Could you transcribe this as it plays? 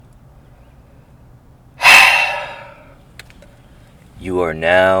You are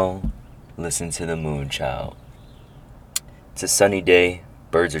now listening to the Moonchild. It's a sunny day.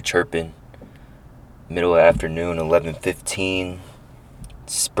 Birds are chirping. Middle of afternoon, 11:15.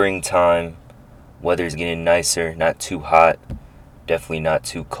 Springtime. Weather's getting nicer. Not too hot. Definitely not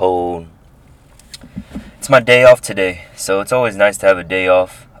too cold. It's my day off today, so it's always nice to have a day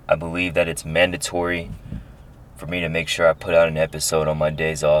off. I believe that it's mandatory for me to make sure I put out an episode on my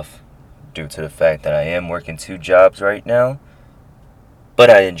days off, due to the fact that I am working two jobs right now. But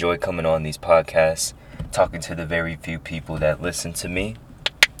I enjoy coming on these podcasts, talking to the very few people that listen to me.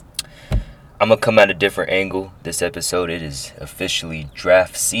 I'm going to come at a different angle this episode. It is officially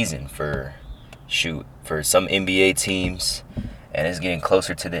draft season for some NBA teams, and it's getting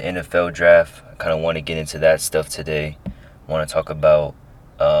closer to the NFL draft. I kind of want to get into that stuff today. I want to talk about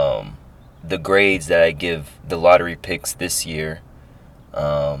the grades that I give the lottery picks this year.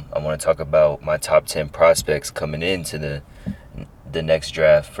 I want to talk about my top 10 prospects coming into the next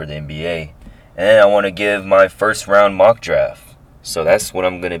draft for the NBA. And I want to give my first round mock draft. So that's what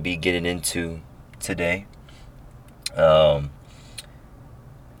I'm going to be getting into today. As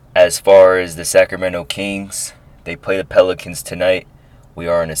far as the Sacramento Kings, they play the Pelicans tonight. We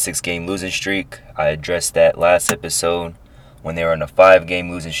are on a 6-game losing streak. I addressed that last episode when they were on a 5-game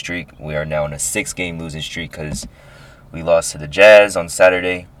losing streak. We are now on a 6-game losing streak because we lost to the Jazz on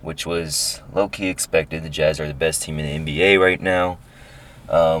Saturday, which was low-key expected. The Jazz are the best team in the NBA right now.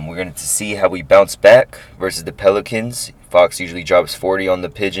 We're going to see how we bounce back versus the Pelicans. Fox usually drops 40 on the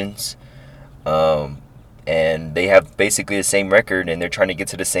Pigeons. And they have basically the same record, and they're trying to get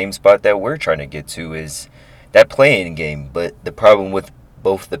to the same spot that we're trying to get to, is that play-in game. But the problem with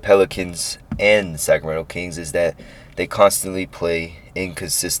both the Pelicans and the Sacramento Kings is that they constantly play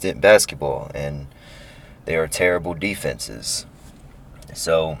inconsistent basketball, and they are terrible defenses.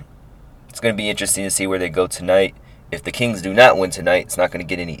 So it's going to be interesting to see where they go tonight. If the Kings do not win tonight, it's not going to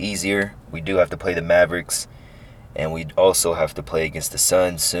get any easier. We do have to play the Mavericks, and we also have to play against the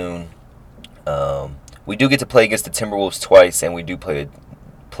Suns soon. We do get to play against the Timberwolves twice, and we do play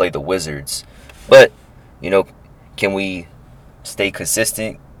the Wizards. But, can we stay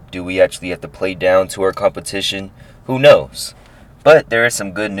consistent? Do we actually have to play down to our competition? Who knows? But there is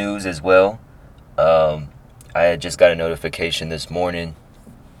some good news as well. I had just got a notification this morning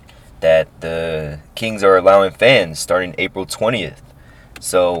that the Kings are allowing fans starting April 20th.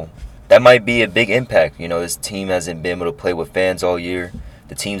 So that might be a big impact. This team hasn't been able to play with fans all year.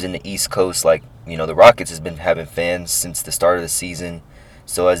 The teams in the East Coast, like, the Rockets has been having fans since the start of the season.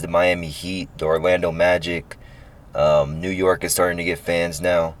 So has the Miami Heat, the Orlando Magic. New York is starting to get fans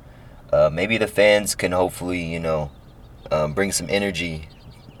now. Maybe the fans can hopefully, bring some energy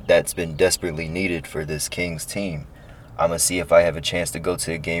that's been desperately needed for this Kings team. I'm going to see if I have a chance to go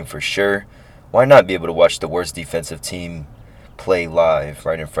to a game for sure. Why not be able to watch the worst defensive team play live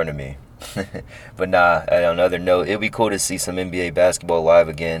right in front of me? But on another note, it'd be cool to see some NBA basketball live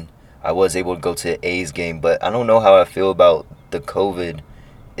again. I was able to go to the A's game, but I don't know how I feel about the COVID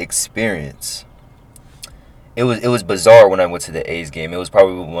experience. It was bizarre when I went to the A's game. It was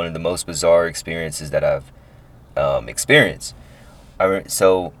probably one of the most bizarre experiences that I've experienced.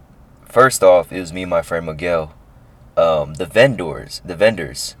 So, first off, it was me and my friend Miguel. The vendors,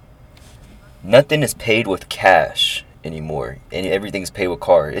 nothing is paid with cash anymore, and everything's paid with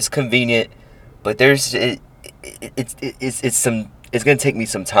card. It's convenient, but it's gonna take me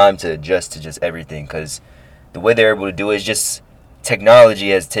some time to adjust to just everything, because the way they're able to do it is just technology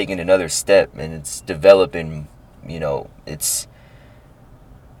has taken another step, and it's developing. It's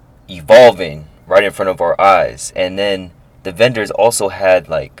evolving right in front of our eyes. And then the vendors also had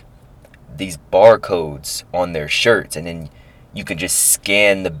like these barcodes on their shirts, and then you could just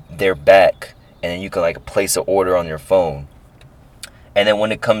scan their back, and then you can like place an order on your phone. And then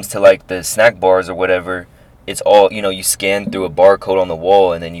when it comes to like the snack bars or whatever, it's all, you scan through a barcode on the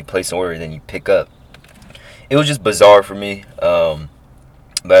wall, and then you place an order, and then you pick up. It was just bizarre for me.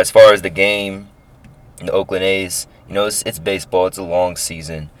 But as far as the game, the Oakland A's, it's baseball. It's a long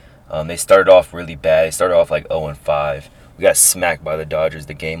season. They started off really bad. They started off like 0-5. We got smacked by the Dodgers,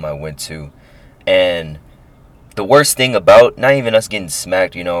 the game I went to. And the worst thing about, not even us getting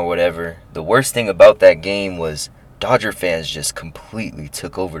smacked, or whatever, the worst thing about that game was Dodger fans just completely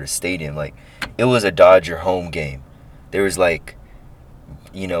took over the stadium. Like, it was a Dodger home game. There was like,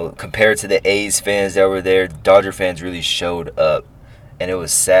 compared to the A's fans that were there, Dodger fans really showed up. And it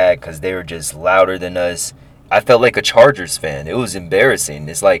was sad because they were just louder than us. I felt like a Chargers fan. It was embarrassing.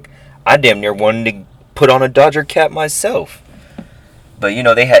 It's like I damn near wanted to put on a Dodger cap myself. But,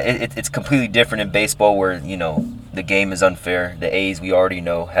 they had it's completely different in baseball where, the game is unfair. The A's, we already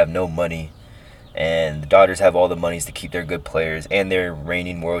know, have no money. and the Dodgers have all the monies to keep their good players, and they're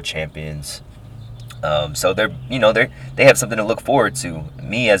reigning world champions. So they have something to look forward to.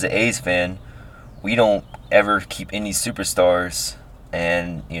 Me as an A's fan, we don't ever keep any superstars,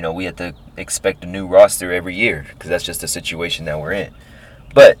 and we have to expect a new roster every year because that's just the situation that we're in.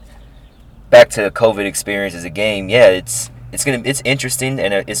 But back to the COVID experience as a game, yeah, it's interesting,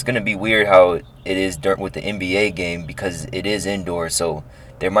 and it's gonna be weird how it is with the NBA game because it is indoor, so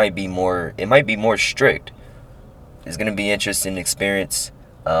there might be more. It might be more strict. It's gonna be interesting experience.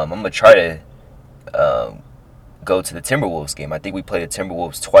 I'm gonna try to go to the Timberwolves game. I think we played the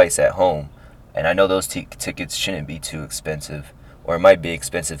Timberwolves twice at home, and I know those tickets shouldn't be too expensive, or it might be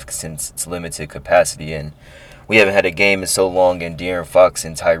expensive since it's limited capacity, and we haven't had a game in so long, and De'Aaron Fox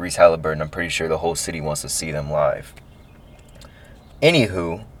and Tyrese Halliburton, I'm pretty sure the whole city wants to see them live.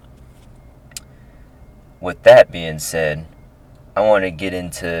 Anywho, with that being said, I want to get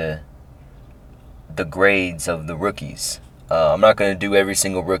into the grades of the rookies. I'm not going to do every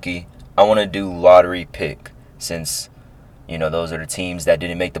single rookie. I want to do lottery pick since, those are the teams that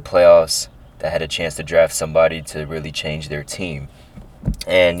didn't make the playoffs that had a chance to draft somebody to really change their team.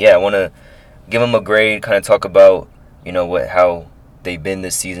 And yeah, I want to give them a grade, kind of talk about, how they've been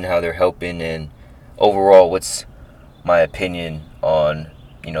this season, how they're helping, and overall, what's my opinion on,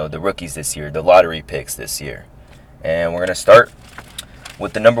 the rookies this year, the lottery picks this year. And we're going to start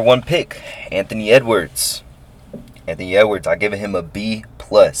with the number 1 pick, Anthony Edwards. Anthony Edwards, I give him a B+,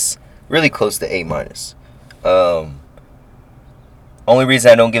 really close to A-. Only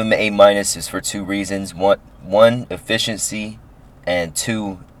reason I don't give him an A- is for 2 reasons. One, efficiency, and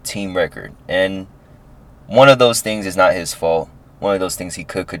 2, team record. And one of those things is not his fault. One of those things he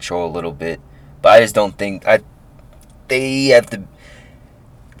could control a little bit. But I just don't think they have to.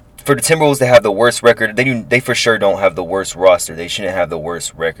 For the Timberwolves to have the worst record, they for sure don't have the worst roster. They shouldn't have the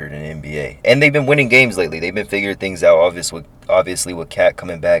worst record in the NBA. And they've been winning games lately. They've been figuring things out. Obviously with Cat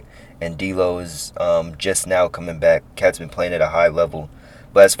coming back, and D'Lo is just now coming back. Cat's been playing at a high level.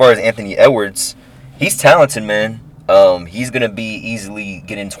 But as far as Anthony Edwards, he's talented, man. He's gonna be easily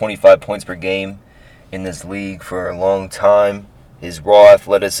getting 25 points per game in this league for a long time. His raw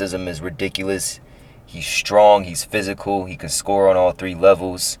athleticism is ridiculous. He's strong. He's physical. He can score on all 3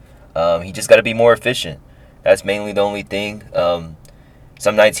 levels. He just got to be more efficient. That's mainly the only thing.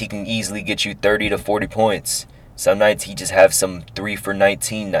 Some nights he can easily get you 30 to 40 points. Some nights he just have some 3 for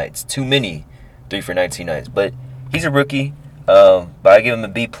 19 nights. Too many 3 for 19 nights. But he's a rookie. But I give him a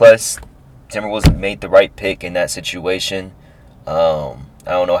B+. Timberwolves made the right pick in that situation. I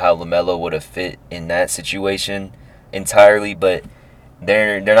don't know how LaMelo would have fit in that situation entirely, but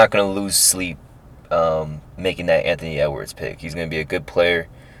they're not going to lose sleep making that Anthony Edwards pick. He's going to be a good player.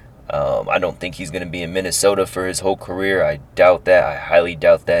 I don't think he's going to be in Minnesota for his whole career. I doubt that. I highly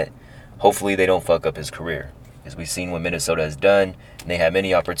doubt that. Hopefully they don't fuck up his career, because we've seen what Minnesota has done, and they have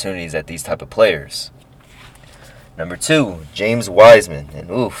many opportunities at these type of players. Number 2, James Wiseman.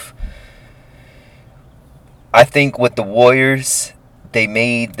 And oof. I think with the Warriors, they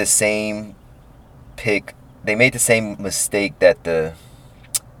made the same pick. They made the same mistake that the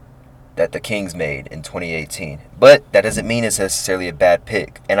Kings made in 2018. But that doesn't mean it's necessarily a bad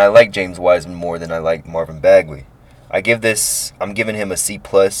pick. And I like James Wiseman more than I like Marvin Bagley. I'm giving him a C+.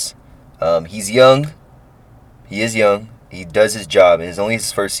 He's young. He is young. He does his job, and it's only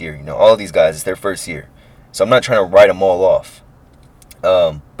his first year. All of these guys, it's their first year. So I'm not trying to write them all off.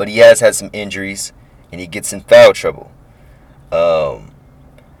 But he has had some injuries, and he gets in foul trouble.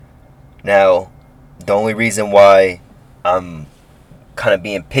 Now, the only reason why I'm kind of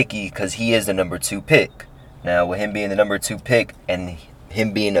being picky, because he is the number 2 pick. Now, with him being the number 2 pick and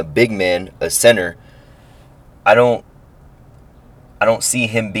him being a big man, a center, I don't see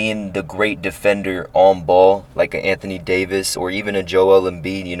him being the great defender on ball like an Anthony Davis or even a Joel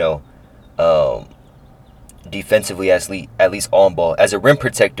Embiid, defensively at least on ball. As a rim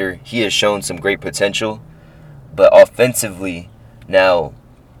protector, he has shown some great potential, but offensively, now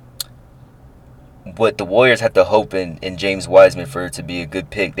what the Warriors have to hope in James Wiseman for it to be a good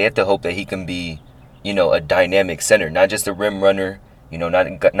pick, they have to hope that he can be, a dynamic center, not just a rim runner,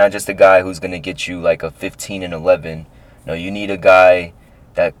 not just a guy who's going to get you like a 15 and 11. No, you need a guy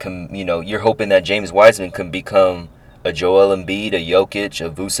that can, you're hoping that James Wiseman can become a Joel Embiid, a Jokic, a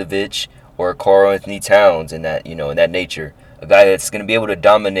Vucevic, or a Karl Anthony Towns in that, in that nature. A guy that's going to be able to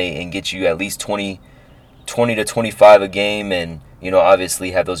dominate and get you at least 20 to 25 a game, and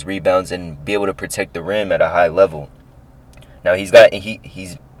obviously have those rebounds and be able to protect the rim at a high level. Now he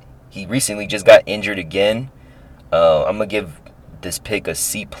recently just got injured again. I'm gonna give this pick a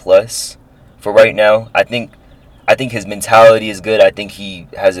C+ for right now. I think I think his mentality is good. I think he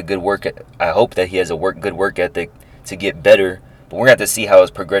has a good work. I hope that he has a good work ethic to get better. But we're gonna have to see how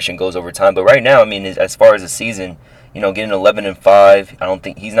his progression goes over time. But right now, I mean, as far as the season, getting 11-5. I don't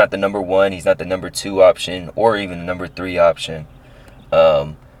think he's not the number one. He's not the number two option, or even the number three option.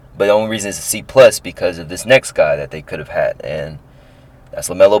 But the only reason is a C plus because of this next guy that they could have had, and that's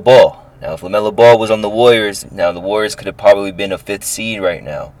LaMelo Ball. Now, if LaMelo Ball was on the Warriors, now the Warriors could have probably been a fifth seed right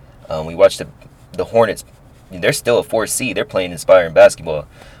now. We watched the Hornets. They're still a fourth seed. They're playing inspiring basketball.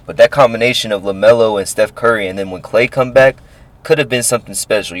 But that combination of LaMelo and Steph Curry, and then when Klay come back, could have been something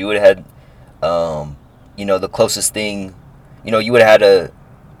special. You would have had, the closest thing. You would have had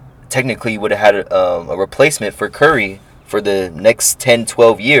technically you would have had a replacement for Curry for the next 10,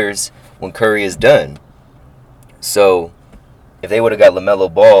 12 years when Curry is done. So if they would have got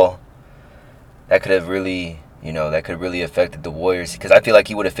LaMelo Ball, that could have really, affected the Warriors, because I feel like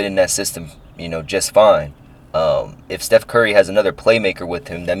he would have fit in that system, just fine. If Steph Curry has another playmaker with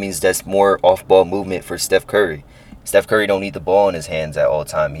him, that means that's more off-ball movement for Steph Curry. Steph Curry don't need the ball in his hands at all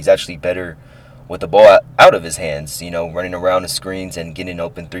time. He's actually better with the ball out of his hands, running around the screens and getting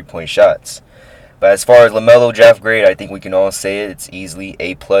open three-point shots. But as far as LaMelo draft grade, I think we can all say it's easily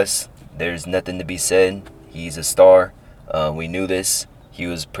A+. There's nothing to be said. He's a star. We knew this. He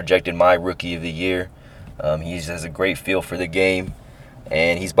was projected my rookie of the year. He has a great feel for the game,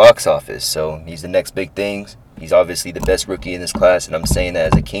 and he's box office, so he's the next big thing. He's obviously the best rookie in this class, and I'm saying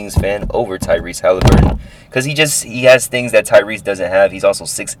that as a Kings fan over Tyrese Halliburton, because he has things that Tyrese doesn't have. He's also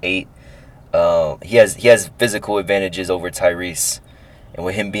 6'8". He has physical advantages over Tyrese, and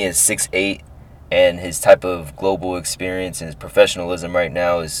with him being 6'8", and his type of global experience and his professionalism right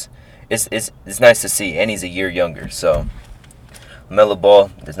now it's nice to see, and he's a year younger. So LaMelo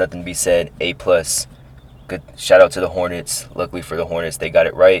Ball, there's nothing to be said. A+. Good shout out to the Hornets. Luckily for the Hornets, they got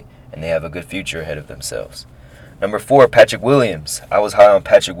it right, and they have a good future ahead of themselves. Number 4, Patrick Williams. I was high on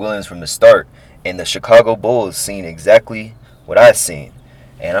Patrick Williams from the start, and the Chicago Bulls seen exactly what I seen,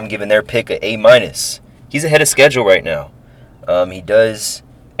 and I'm giving their pick a A-. He's ahead of schedule right now. He does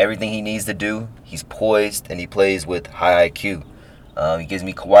everything he needs to do. He's poised, and he plays with high IQ. He gives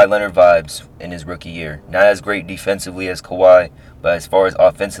me Kawhi Leonard vibes in his rookie year. Not as great defensively as Kawhi, but as far as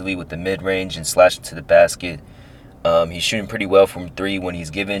offensively with the mid-range and slashing to the basket, he's shooting pretty well from three when he's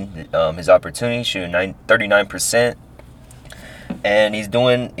given his opportunity, shooting 39%. And he's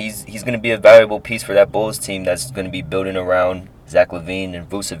going to be a valuable piece for that Bulls team that's going to be building around Zach LaVine and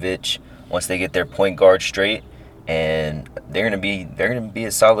Vucevic once they get their point guard straight. And they're going to be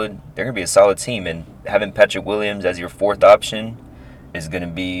a solid team, and having Patrick Williams as your fourth option is going to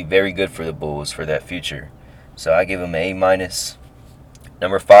be very good for the Bulls for that future. So I give him an A-.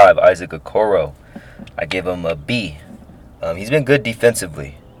 Number 5, Isaac Okoro. I give him a B. He's been good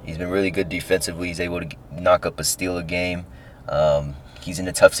defensively. He's been really good defensively. He's able to knock up a steal a game. He's in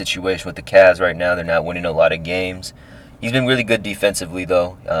a tough situation with the Cavs right now. They're not winning a lot of games. He's been really good defensively,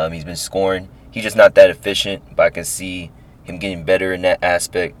 though. He's been scoring. He's just not that efficient, but I can see him getting better in that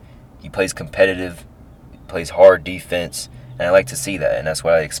aspect. He plays competitive, plays hard defense, and I like to see that, and that's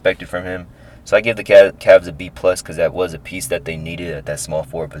what I expected from him. So I give the Cavs a B+ because that was a piece that they needed at that small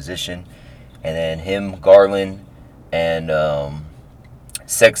forward position. And then him, Garland, and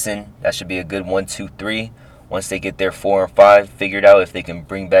Sexton, that should be a good 1, 2, 3. Once they get their 4 and 5 figured out, if they can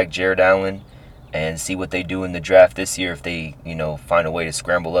bring back Jared Allen and see what they do in the draft this year, if they, find a way to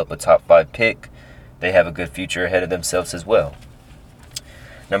scramble up a top 5 pick, they have a good future ahead of themselves as well.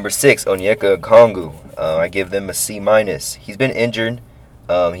 Number 6, Onyeka Okongwu. I give them a C-. He's been injured.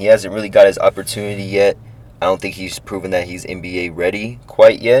 He hasn't really got his opportunity yet. I don't think he's proven that he's NBA ready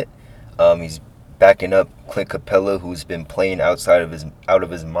quite yet. He's backing up Clint Capella, who's been playing out of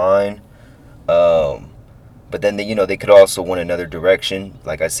his mind. But then they could also went another direction.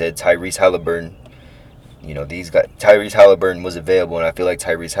 Like I said, Tyrese Halliburton. Tyrese Halliburton was available, and I feel like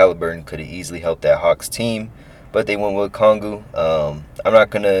Tyrese Halliburton could have easily helped that Hawks team. But they went with Okongwu.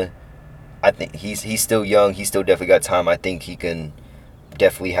 I think he's still young. He's still definitely got time. I think he can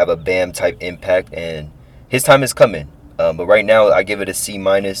definitely have a Bam type impact, and his time is coming. But right now, I give it a C-,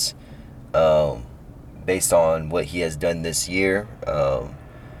 based on what he has done this year. But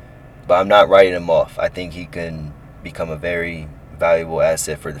I'm not writing him off. I think he can become a very valuable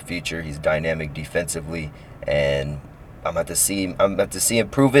asset for the future. He's dynamic defensively, and I'm about to see him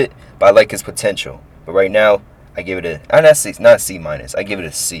prove it. But I like his potential. But right now, I give it not C-. I give it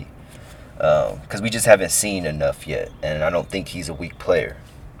a C, because we just haven't seen enough yet, and I don't think he's a weak player.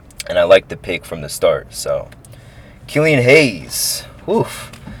 And I like the pick from the start. So, Killian Hayes.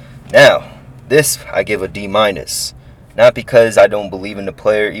 Oof. Now, this I give a D-. Not because I don't believe in the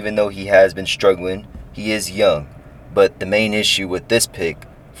player, even though he has been struggling. He is young. But the main issue with this pick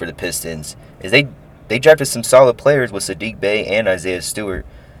for the Pistons is they drafted some solid players with Sadiq Bey and Isaiah Stewart.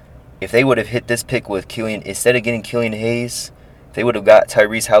 If they would have hit this pick with Killian, instead of getting Killian Hayes, if they would have got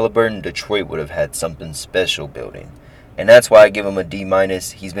Tyrese Halliburton, Detroit would have had something special building. And that's why I give him a D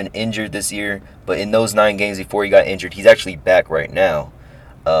minus. He's been injured this year, but in those 9 games before he got injured, he's actually back right now.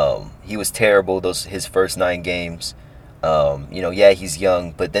 He was terrible his first 9 games. Yeah, he's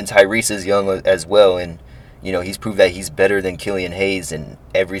young, but then Tyrese is young as well, and he's proved that he's better than Killian Hayes in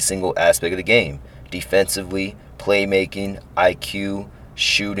every single aspect of the game. Defensively, playmaking, IQ,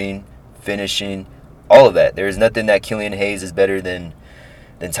 shooting, finishing, all of that. There's nothing that Killian Hayes is better than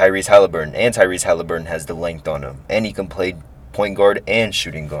Tyrese Halliburton, and Tyrese Halliburton has the length on him, and he can play point guard and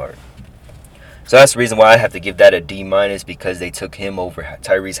shooting guard. So that's the reason why I have to give that a D minus, because they took him over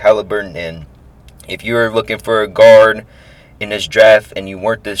Tyrese Halliburton. And if you're looking for a guard in this draft and you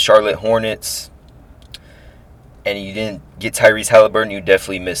weren't the Charlotte Hornets and you didn't get Tyrese Halliburton, you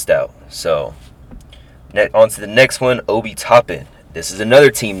definitely missed out. So on to the next one, Obi Toppin. This is another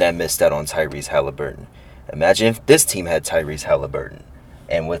team that missed out on Tyrese Halliburton. Imagine if this team had Tyrese Halliburton.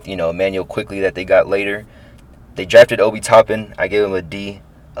 And with, Emmanuel Quickley that they got later, they drafted Obi Toppin. I gave him a D.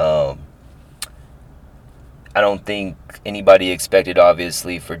 I don't think anybody expected,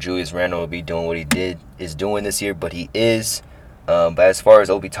 obviously, for Julius Randle to be doing what he is doing this year, but he is. But as far as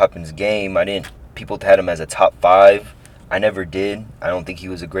Obi Toppin's game, people had him as a top 5. I never did. I don't think he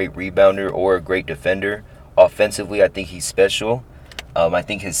was a great rebounder or a great defender. Offensively, I think he's special. I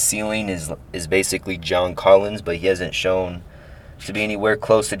think his ceiling is basically John Collins, but he hasn't shown to be anywhere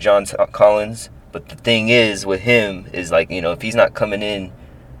close to John Collins. But the thing is with him is, if he's not coming in,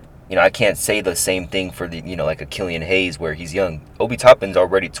 I can't say the same thing for like a Killian Hayes where he's young. Obi Toppin's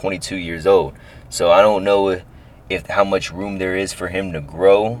already 22 years old, so I don't know if how much room there is for him to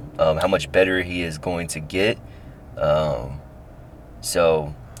grow, how much better he is going to get.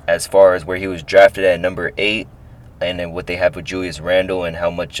 So as far as where he was drafted at number 8, and then what they have with Julius Randle and how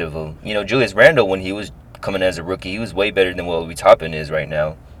much of a Julius Randle, when he was coming as a rookie, he was way better than what Obi Toppin is right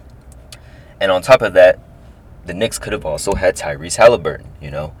now. And on top of that, the Knicks could have also had Tyrese Halliburton.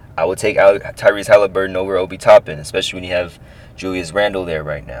 I would take out Tyrese Halliburton over Obi Toppin, especially when you have Julius Randle there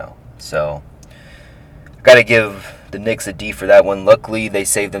right now. So I got to give the Knicks a D for that one. Luckily, they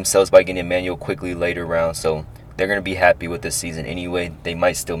saved themselves by getting Emmanuel Quickley later round, so they're going to be happy with this season anyway. They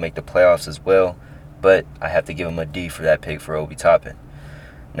might still make the playoffs as well, but I have to give them a D for that pick for Obi Toppin.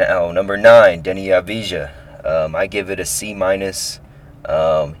 Now, number 9, Deni Avdija. I give it a C minus.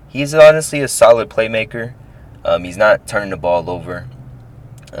 He's honestly a solid playmaker. He's not turning the ball over.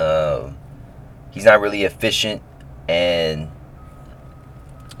 He's not really efficient, and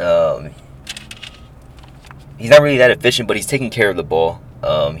he's not really that efficient, but he's taking care of the ball.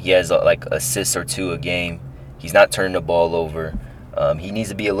 He has assists or 2 a game. He's not turning the ball over. He needs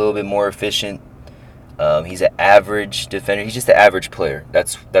to be a little bit more efficient. He's an average defender. He's just an average player.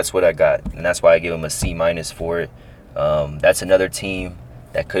 That's what I got, and that's why I give him a C minus for it. That's another team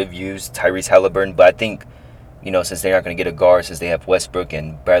that could have used Tyrese Halliburton, but I think, since they're not going to get a guard, since they have Westbrook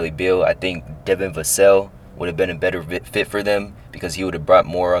and Bradley Beal, I think Devin Vassell would have been a better fit for them, because he would have brought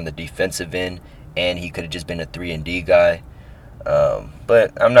more on the defensive end, and he could have just been a 3-and-D guy.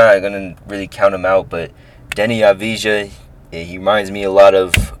 But I'm not going to really count him out. But Deni Avdija, he reminds me a lot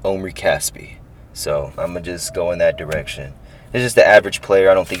of Omri Caspi. So I'm going to just go in that direction. He's just an average player.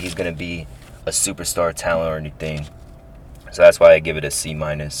 I don't think he's going to be a superstar talent or anything. So that's why I give it a C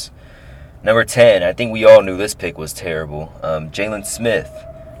minus. Number 10, I think we all knew this pick was terrible. Jalen Smith.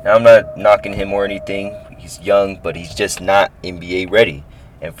 Now, I'm not knocking him or anything. He's young, but he's just not NBA ready.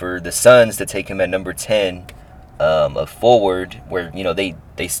 And for the Suns to take him at number 10, a forward, where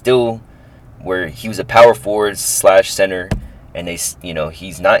they still, where he was a power forward / center, and he's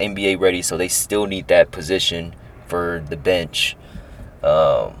not NBA ready, so they still need that position for the bench.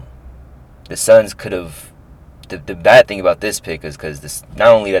 The Suns could have. The bad thing about this pick is because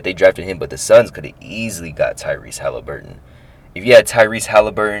not only that they drafted him, but the Suns could have easily got Tyrese Halliburton. If you had Tyrese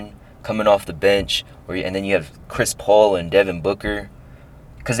Halliburton coming off the bench, and then you have Chris Paul and Devin Booker,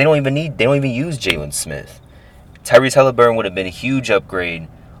 because they don't even use Jalen Smith. Tyrese Halliburton would have been a huge upgrade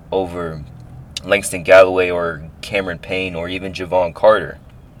over Langston Galloway or Cameron Payne or even Javon Carter.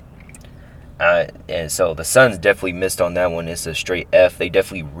 And so the Suns definitely missed on that one. It's a straight F. They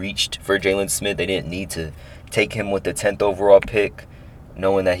definitely reached for Jalen Smith. They didn't need to take him with the 10th overall pick,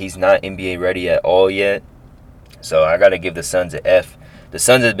 knowing that he's not NBA ready at all yet. So I got to give the Suns an F. The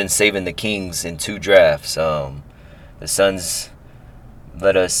Suns have been saving the Kings in 2 drafts. The Suns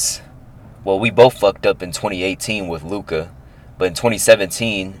let us... Well, we both fucked up in 2018 with Luka, But in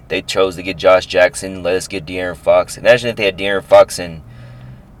 2017, they chose to get Josh Jackson. Let us get De'Aaron Fox. Imagine if they had De'Aaron Fox and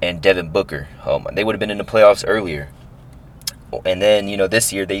Devin Booker. Oh my, they would have been in the playoffs earlier. And then,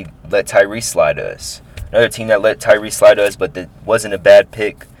 this year they let Tyrese slide to us. Another team that let Tyrese slide to us, but that wasn't a bad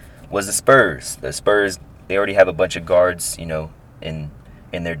pick, was the Spurs. The Spurs, they already have a bunch of guards, in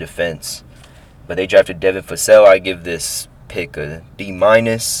their defense. But they drafted Devin Vassell. I give this pick a D-.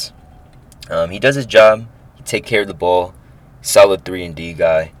 He does his job. He take care of the ball. Solid 3-and-D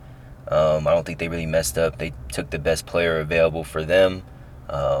guy. I don't think they really messed up. They took the best player available for them.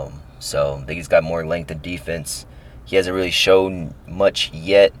 So they just got more length and defense. He hasn't really shown much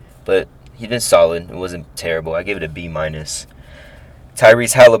yet, but he's been solid. It wasn't terrible. I give it a B-.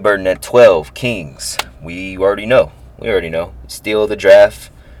 Tyrese Halliburton at 12, Kings. We already know. Steal of the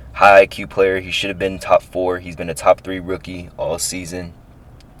draft. High IQ player. He should have been top 4. He's been a top 3 rookie all season.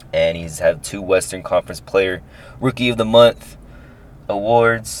 And he's had 2 Western Conference Player Rookie of the Month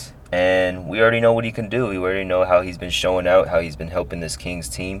awards. And we already know what he can do. We already know how he's been showing out, how he's been helping this Kings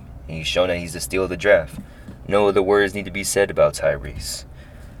team. And he's shown that he's the steal of the draft. No other words need to be said about Tyrese.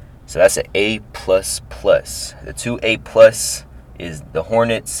 So that's an A++. The 2 A+ is the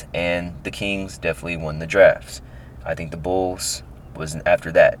Hornets, and the Kings definitely won the drafts. I think the Bulls was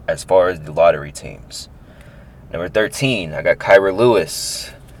after that as far as the lottery teams. Number 13, I got Kyra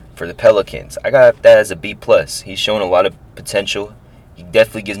Lewis for the Pelicans. I got that as a B+. He's shown a lot of potential. He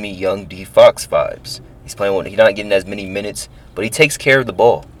definitely gives me young D Fox vibes. He's not getting as many minutes, but he takes care of the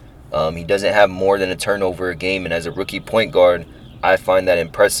ball. He doesn't have more than a turnover a game, and as a rookie point guard, I find that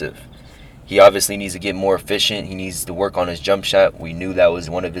impressive. He obviously needs to get more efficient. He needs to work on his jump shot. We knew that was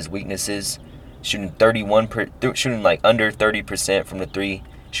one of his weaknesses. Shooting like under 30% from the 3,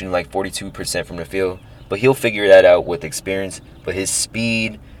 shooting like 42% from the field. But he'll figure that out with experience. But his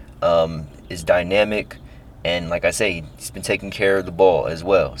speed is dynamic, and like I say, he's been taking care of the ball as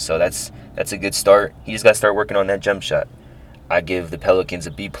well. So that's a good start. He just got to start working on that jump shot. I give the Pelicans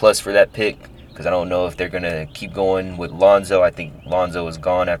a B+ for that pick because I don't know if they're going to keep going with Lonzo. I think Lonzo is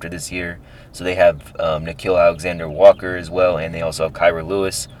gone after this year. So they have Nickeil Alexander-Walker as well, and they also have Kyra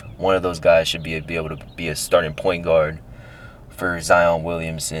Lewis. One of those guys should be able to be a starting point guard for Zion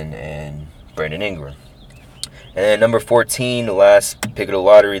Williamson and Brandon Ingram. And then number 14, the last pick of the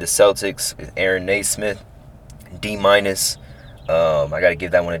lottery, the Celtics, Aaron Naismith, D-. I got to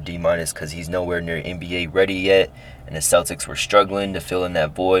give that one a D- because he's nowhere near NBA ready yet. And the Celtics were struggling to fill in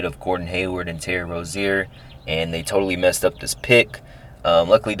that void of Gordon Hayward and Terry Rozier. And they totally messed up this pick.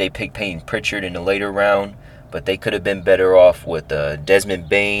 Luckily, they picked Peyton Pritchard in the later round. But they could have been better off with Desmond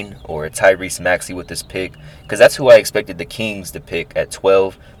Bane or Tyrese Maxey with this pick. Because that's who I expected the Kings to pick at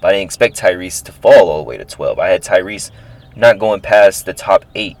 12. But I didn't expect Tyrese to fall all the way to 12. I had Tyrese not going past the top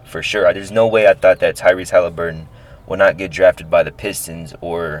 8 for sure. There's no way I thought that Tyrese Halliburton will not get drafted by the Pistons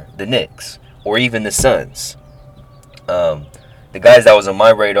or the Knicks or even the Suns. The guys that was on my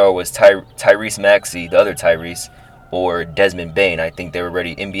radar was Tyrese Maxey, the other Tyrese, or Desmond Bane. I think they were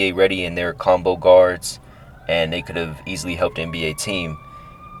NBA ready, and they're combo guards, and they could have easily helped the NBA team.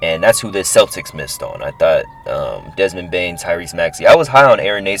 And that's who the Celtics missed on. I thought Desmond Bane, Tyrese Maxey. I was high on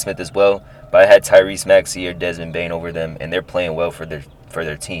Aaron Naismith as well, but I had Tyrese Maxey or Desmond Bane over them, and they're playing well for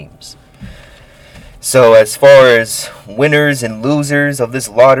their teams. So as far as winners and losers of this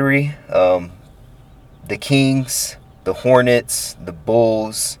lottery, the Kings, the Hornets, the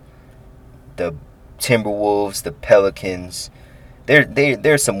Bulls, the Timberwolves, the Pelicans,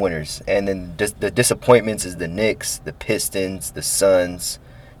 there's some winners. And then the disappointments is the Knicks, the Pistons, the Suns,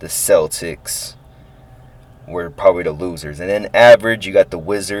 the Celtics were probably the losers. And then average, you got the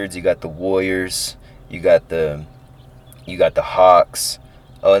Wizards, you got the Warriors, you got the Hawks.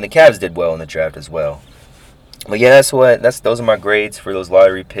 Oh, and the Cavs did well in the draft as well. But yeah, those are my grades for those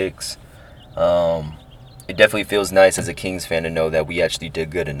lottery picks. It definitely feels nice as a Kings fan to know that we actually did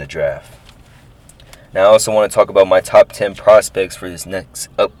good in the draft. Now, I also want to talk about my top 10 prospects for this next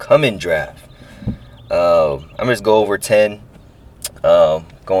upcoming draft. I'm going to just go over 10,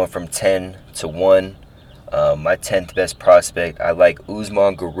 going from 10 to 1. My 10th best prospect, I like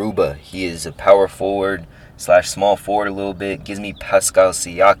Usman Garuba. He is a power forward / small forward a little bit. Gives me Pascal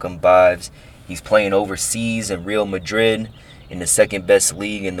Siakam vibes. He's playing overseas in Real Madrid in the second best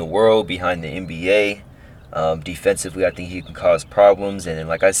league in the world behind the NBA. Defensively, I think he can cause problems. And then,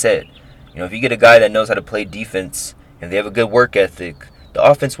 like I said, if you get a guy that knows how to play defense and they have a good work ethic, the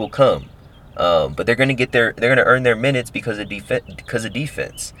offense will come. But they're going to earn their minutes because of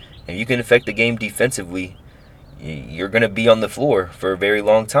defense. And you can affect the game defensively, you're going to be on the floor for a very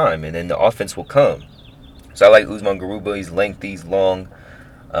long time, and then the offense will come. So I like Usman Garuba. He's lengthy, he's long,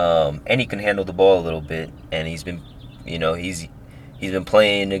 and he can handle the ball a little bit. And he's been He's been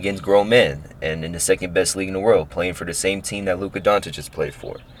playing against grown men and in the second best league in the world, playing for the same team that Luka Doncic has played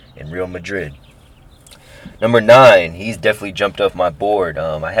for in Real Madrid. Number 9, he's definitely jumped off my board.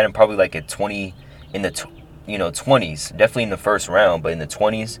 I had him probably like at 20 in the 20s, definitely in the first round, but in the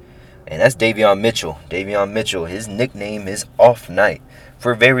 20s, and that's Davion Mitchell. Davion Mitchell, his nickname is Off Night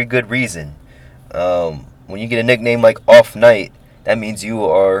for a very good reason. When you get a nickname like Off Night, that means you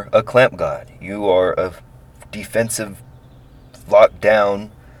are a clamp god. You are a defensive lockdown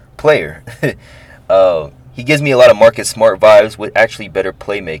player. He gives me a lot of Marcus Smart vibes with actually better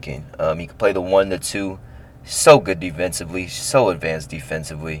playmaking. He can play the 1, the 2. So good defensively, so advanced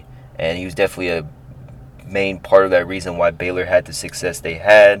defensively. And he was definitely a main part of that reason why Baylor had the success they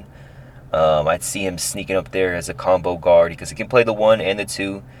had. I'd see him sneaking up there as a combo guard because he can play the 1 and the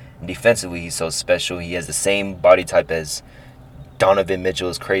 2. And defensively, he's so special. He has the same body type as Donovan Mitchell.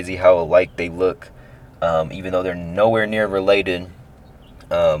 It's crazy how alike they look, even though they're nowhere near related.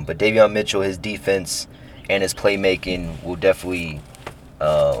 But Davion Mitchell, his defense and his playmaking will definitely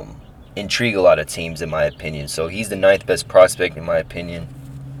intrigue a lot of teams, in my opinion. So he's the 9th best prospect, in my opinion.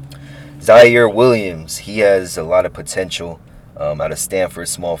 Zaire Williams, he has a lot of potential. Out of Stanford,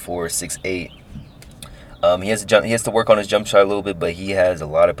 small forward, 6'8". He has to work on his jump shot a little bit, but he has a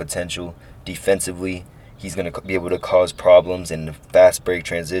lot of potential defensively. He's going to be able to cause problems in the fast break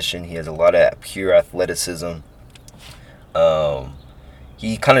transition. He has a lot of pure athleticism.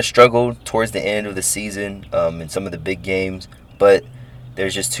 He kind of struggled towards the end of the season in some of the big games, but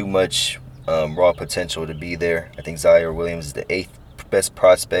there's just too much raw potential to be there. I think Zaire Williams is the 8th best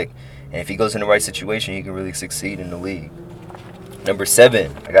prospect, and if he goes in the right situation, he can really succeed in the league. Number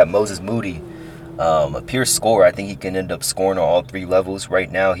 7, I got Moses Moody. A pure scorer. I think he can end up scoring on all 3 levels.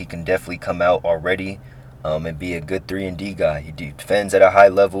 Right now, he can definitely come out already and be a good 3-and-D guy. He defends at a high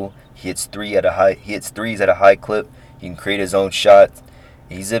level. He hits threes at a high clip. He can create his own shots.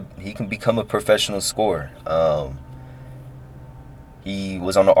 He can become a professional scorer. He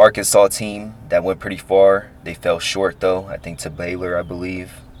was on the Arkansas team that went pretty far. They fell short though, I think to Baylor, I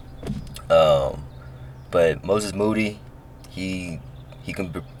believe. But Moses Moody, he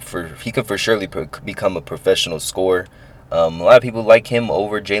can for surely become a professional scorer. A lot of people like him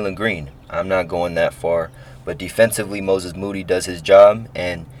over Jalen Green. I'm not going that far, but defensively, Moses Moody does his job,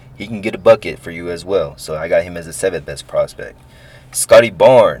 and he can get a bucket for you as well. So I got him as the 7th best prospect. Scotty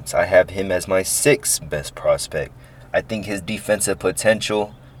Barnes, I have him as my 6th best prospect. I think his defensive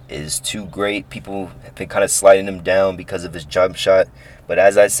potential is too great. People have been kind of sliding him down because of his jump shot. But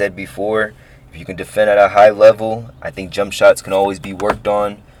as I said before, if you can defend at a high level, I think jump shots can always be worked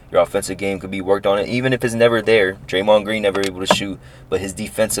on. Your offensive game could be worked on. Even if it's never there, Draymond Green never able to shoot, but his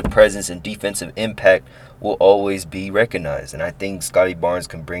defensive presence and defensive impact will always be recognized. And I think Scotty Barnes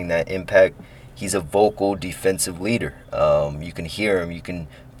can bring that impact. He's a vocal defensive leader. You can hear him. You can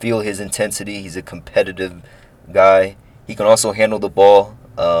feel his intensity. He's a competitive guy. He can also handle the ball.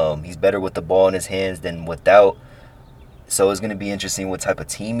 He's better with the ball in his hands than without. So it's going to be interesting what type of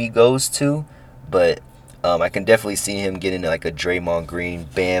team he goes to. But I can definitely see him getting like a Draymond Green,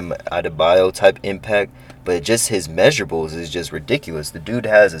 Bam Adebayo type impact. But just his measurables is just ridiculous. The dude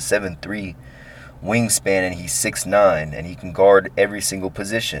has a 7'3" wingspan and he's 6'9", and he can guard every single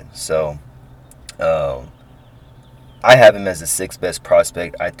position. So I have him as the 6th best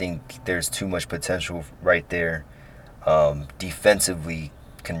prospect. I think there's too much potential right there. Defensively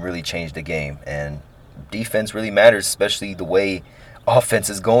can really change the game, and defense really matters, especially the way offense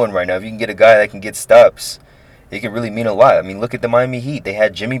is going right now. If you can get a guy that can get stops, it can really mean a lot. I mean, look at the Miami Heat. They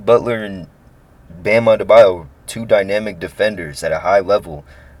had Jimmy Butler and Bam Adebayo, 2 dynamic defenders at a high level,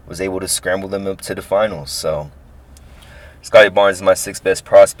 was able to scramble them up to the finals. So Scotty Barnes is my 6th best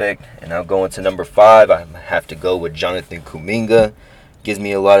prospect. And I'll go into number 5. I have to go with Jonathan Kuminga. Gives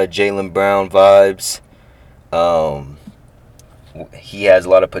me a lot of Jaylen Brown vibes. He has a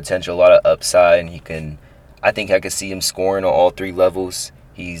lot of potential, a lot of upside, and I think I could see him scoring on all 3 levels.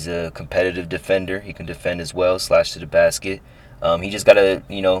 He's a competitive defender. He can defend as well, slash to the basket. He just got to,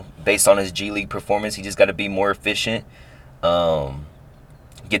 based on his G League performance, he just got to be more efficient,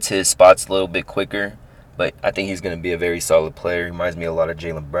 get to his spots a little bit quicker. But I think he's going to be a very solid player. He reminds me a lot of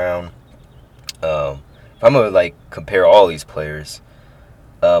Jaylen Brown. If I'm going to, compare all these players,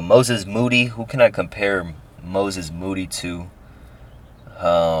 Moses Moody, who can I compare Moses Moody to?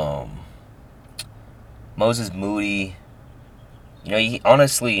 Moses Moody, he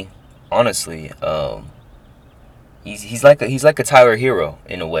honestly, he's like a Tyler Hero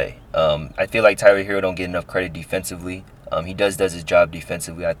in a way. I feel like Tyler Hero don't get enough credit defensively. He does his job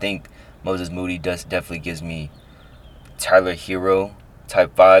defensively. I think Moses Moody definitely gives me Tyler Hero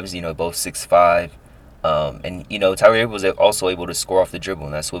type vibes. Both 6'5", And Tyler Hero was also able to score off the dribble,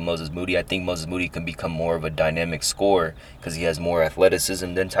 and that's what Moses Moody. I think Moses Moody can become more of a dynamic scorer because he has more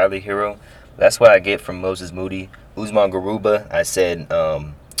athleticism than Tyler Hero. That's what I get from Moses Moody. Usman Garuba, I said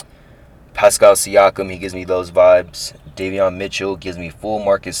Pascal Siakam, he gives me those vibes. Davion Mitchell gives me full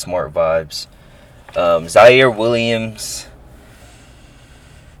Marcus Smart vibes. Zaire Williams,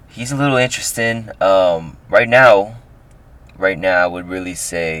 he's a little interesting. Right now, I would really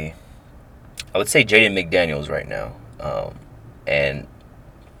say, Jaden McDaniels right now. And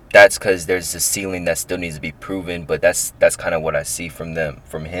that's because there's a ceiling that still needs to be proven, but that's kind of what I see from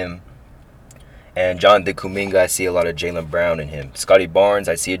him. And Jonathan Kuminga, I see a lot of Jaylen Brown in him. Scotty Barnes,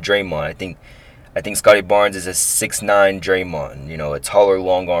 I see a Draymond. I think Scotty Barnes is a 6'9" Draymond, a taller,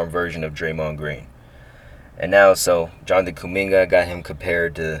 long arm version of Draymond Green. And now, so Jonathan Kuminga, I got him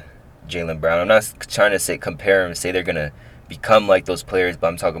compared to Jaylen Brown. I'm not trying to compare him and say they're gonna become like those players, but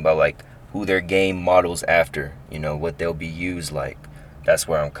I'm talking about like who their game models after, what they'll be used like. That's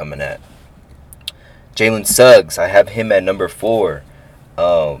where I'm coming at. Jalen Suggs, I have him at number 4.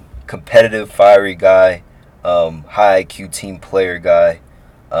 Competitive, fiery guy, high IQ team player guy.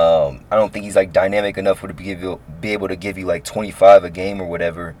 I don't think he's like dynamic enough to be able to give you like 25 a game or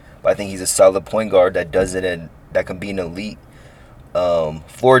whatever. But I think he's a solid point guard that does it and that can be an elite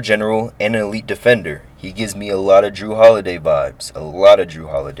floor general and an elite defender. He gives me a lot of Drew Holiday vibes.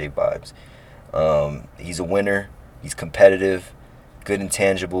 He's a winner. He's competitive, good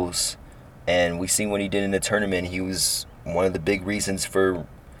intangibles, and we seen what he did in the tournament. He was one of the big reasons for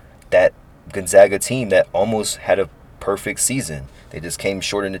that Gonzaga team that almost had a perfect season. They just came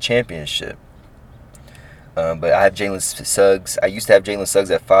short in the championship. But I have Jalen Suggs. I used to have Jalen Suggs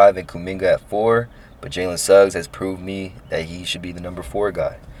at 5 and Kuminga at 4, but Jalen Suggs has proved me that he should be the number 4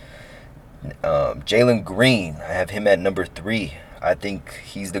 guy. Jalen Green, I have him at number 3. I think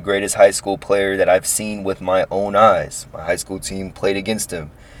he's the greatest high school player that I've seen with my own eyes. My high school team played against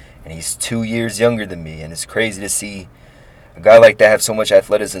him, and he's 2 years younger than me, and it's crazy to see a guy like that have so much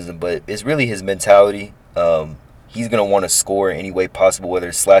athleticism, but it's really his mentality. He's going to want to score any way possible, whether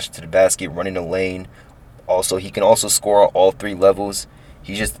it's slashing to the basket, running the lane. Also, he can also score on all 3 levels.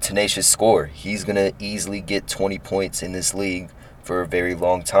 He's just a tenacious scorer. He's going to easily get 20 points in this league for a very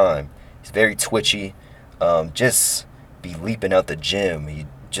long time. He's very twitchy. Just be leaping out the gym. He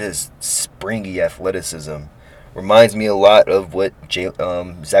just springy athleticism. Reminds me a lot of what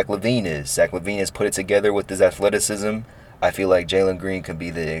Zach LaVine is. Zach LaVine has put it together with his athleticism. I feel like Jalen Green can be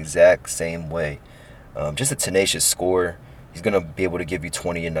the exact same way. Just a tenacious scorer. He's going to be able to give you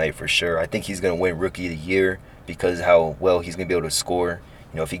 20 a night for sure. I think he's going to win Rookie of the Year because how well he's going to be able to score.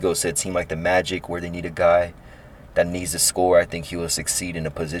 If he goes to a team like the Magic where they need a guy that needs to score, I think he will succeed in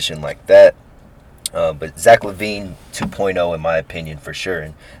a position like that. But Zach LaVine 2.0 in my opinion for sure.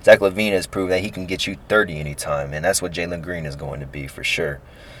 And Zach LaVine has proved that he can get you 30 anytime. And that's what Jalen Green is going to be for sure.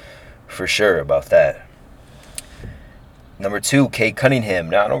 For sure about that. Number 2, Cade Cunningham.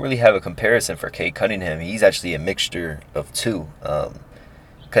 Now, I don't really have a comparison for Cade Cunningham. He's actually a mixture of 2.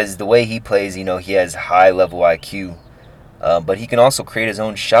 Because the way he plays, he has high-level IQ. But he can also create his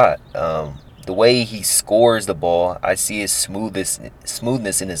own shot. The way he scores the ball, I see his smoothness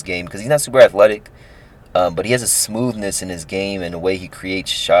in his game. Because he's not super athletic. But he has a smoothness in his game and the way he creates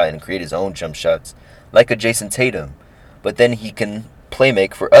shot and create his own jump shots. Like a Jason Tatum. But then he can play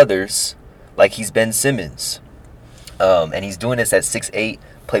make for others like he's Ben Simmons. And he's doing this at 6'8",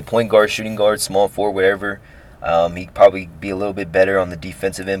 play point guard, shooting guard, small forward, whatever. He'd probably be a little bit better on the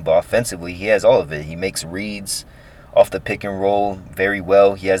defensive end, but offensively, he has all of it. He makes reads off the pick and roll very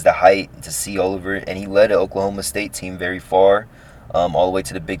well. He has the height to see all over it, and he led the Oklahoma State team very far, all the way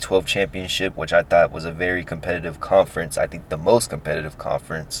to the Big 12 championship, which I thought was a very competitive conference. I think the most competitive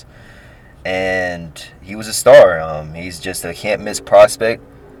conference. And he was a star. He's just a can't-miss prospect.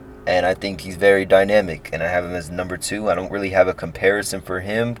 And I think he's very dynamic, and I have him as number 2. I don't really have a comparison for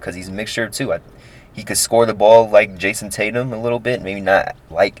him because he's a mixture of 2. He could score the ball like Jason Tatum a little bit, maybe not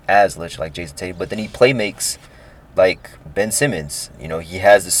as much like Jason Tatum, but then he play makes like Ben Simmons. He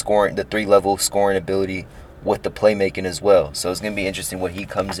has the 3-level scoring ability with the playmaking as well. So it's going to be interesting what he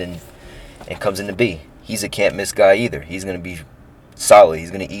comes in to be. He's a can't miss guy either. He's going to be solid. He's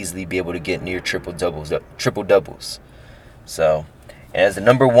going to easily be able to get near triple doubles. So. And as the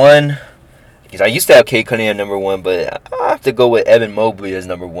number 1, because I used to have Cade Cunningham number 1, but I have to go with Evan Mobley as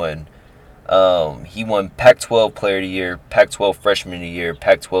number 1. He won Pac-12 Player of the Year, Pac-12 Freshman of the Year,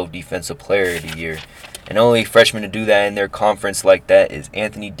 Pac-12 Defensive Player of the Year. And the only freshman to do that in their conference like that is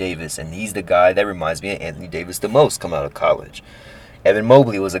Anthony Davis, and he's the guy that reminds me of Anthony Davis the most come out of college. Evan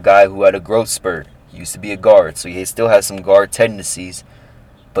Mobley was a guy who had a growth spurt. He used to be a guard, so he still has some guard tendencies.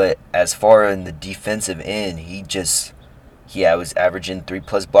 But as far in the defensive end, he was averaging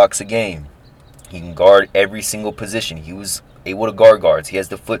 3+ blocks a game. He can guard every single position. He was able to guard guards. He has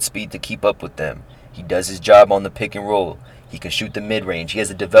the foot speed to keep up with them. He does his job on the pick and roll. He can shoot the mid range. He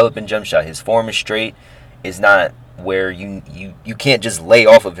has a developing jump shot. His form is straight. Is not where you can't just lay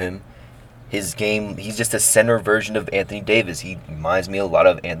off of him. His game, he's just a center version of Anthony Davis. He reminds me a lot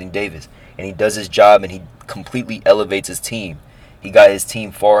of Anthony Davis. And he does his job and he completely elevates his team. He got his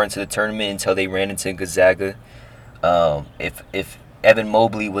team far into the tournament until they ran into Gonzaga. If Evan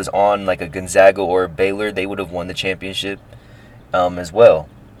Mobley was on like a Gonzaga or a Baylor, they would have won the championship as well.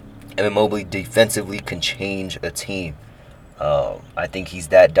 Evan Mobley defensively can change a team. I think he's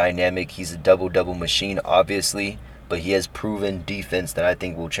that dynamic. He's a double-double machine, obviously, but he has proven defense that I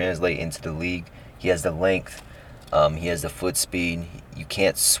think will translate into the league. He has the length. He has the foot speed. You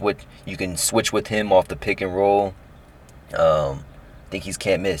can't switch. You can switch with him off the pick and roll. I think he's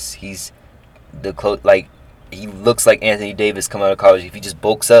can't miss. He's he looks like Anthony Davis coming out of college if he just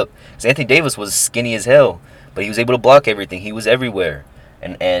bulks up. Because Anthony Davis was skinny as hell, but he was able to block everything. He was everywhere.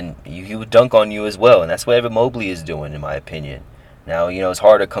 And he would dunk on you as well. And that's what Evan Mobley is doing, in my opinion. Now, it's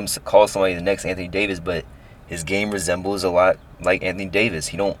hard to call somebody the next Anthony Davis, but his game resembles a lot like Anthony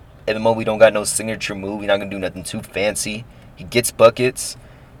Davis. Evan Mobley don't got no signature move. He's not going to do nothing too fancy. He gets buckets.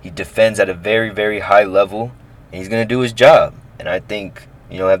 He defends at a very, very high level. And he's going to do his job. And I think,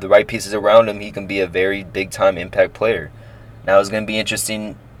 have the right pieces around him, he can be a very big-time impact player. Now, it's going to be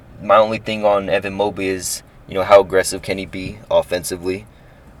interesting. My only thing on Evan Mobley is, how aggressive can he be offensively?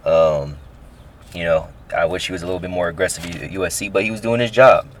 I wish he was a little bit more aggressive at USC, but he was doing his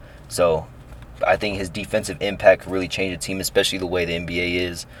job. So I think his defensive impact really changed the team, especially the way the NBA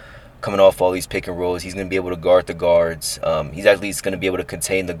is. Coming off all these pick and rolls, he's going to be able to guard the guards. He's at least going to be able to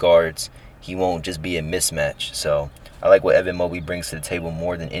contain the guards. He won't just be a mismatch. So I like what Evan Mobley brings to the table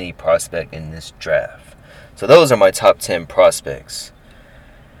more than any prospect in this draft. So those are my top 10 prospects.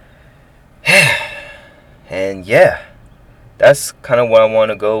 And yeah, that's kind of where I want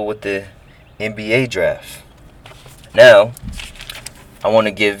to go with the NBA draft. Now, I want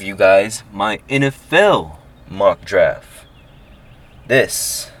to give you guys my NFL mock draft.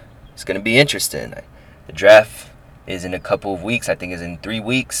 This is going to be interesting. The draft is in a couple of weeks. I think it's in 3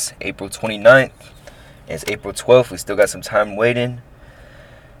 weeks, April 29th. And it's April 12th. We still got some time waiting.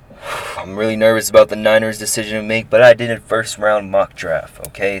 I'm really nervous about the Niners' decision to make, but I did a first round mock draft,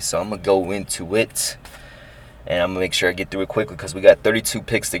 okay? So I'm going to go into it. And I'm going to make sure I get through it quickly because we got 32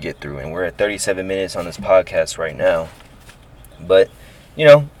 picks to get through. And we're at 37 minutes on this podcast right now. But,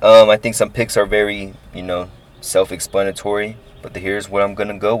 I think some picks are very, self-explanatory. But here's what I'm going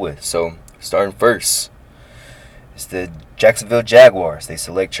to go with. So, starting first, it's the Jacksonville Jaguars. They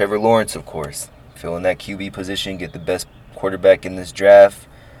select Trevor Lawrence, of course. Fill in that QB position, get the best quarterback in this draft,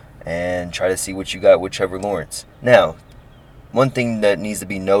 and try to see what you got with Trevor Lawrence. Now, one thing that needs to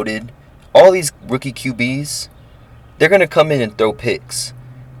be noted, all these rookie QBs, they're going to come in and throw picks.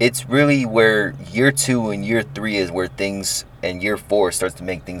 It's really where year 2 and year 3 is where things, and year 4 starts to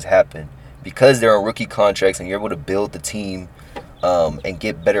make things happen. Because they're on rookie contracts and you're able to build the team and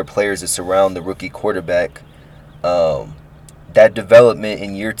get better players to surround the rookie quarterback, that development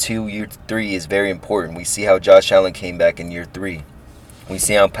in year 2, year 3 is very important. We see how Josh Allen came back in year 3. We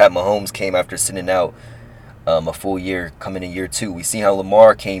see how Pat Mahomes came after sitting out a full year coming in year 2. We see how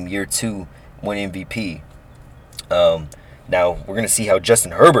Lamar came year 2, won MVP. Now, we're going to see how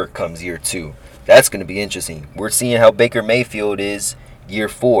Justin Herbert comes year 2. That's going to be interesting. We're seeing how Baker Mayfield is year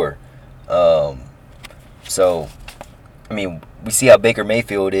 4. We see how Baker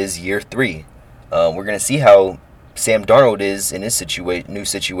Mayfield is year 3. We're going to see how Sam Darnold is in his new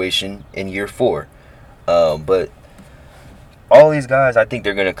situation in year 4. But all these guys, I think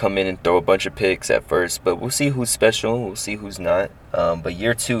they're going to come in and throw a bunch of picks at first. But we'll see who's special. We'll see who's not. But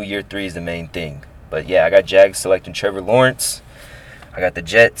year 2, year 3 is the main thing. But yeah, I got Jags selecting Trevor Lawrence. I got the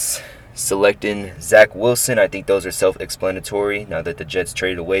Jets selecting Zach Wilson. I think those are self-explanatory. Now that the Jets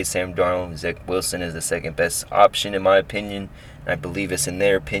traded away Sam Darnold, Zach Wilson is the second best option in my opinion. And I believe it's in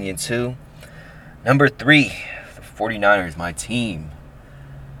their opinion too. Number 3, the 49ers, my team.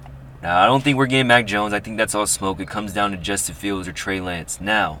 Now, I don't think we're getting Mac Jones. I think that's all smoke. It comes down to Justin Fields or Trey Lance.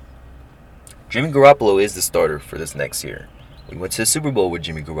 Now, Jimmy Garoppolo is the starter for this next year. We went to the Super Bowl with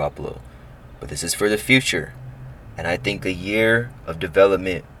Jimmy Garoppolo. But this is for the future. And I think a year of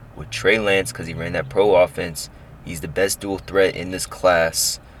development with Trey Lance, because he ran that pro offense, he's the best dual threat in this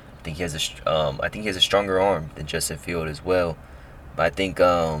class. I think he has a stronger arm than Justin Field as well. But I think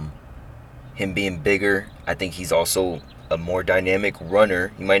him being bigger, I think he's also a more dynamic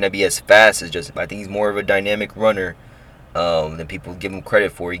runner. He might not be as fast as Justin, but I think he's more of a dynamic runner. than people give him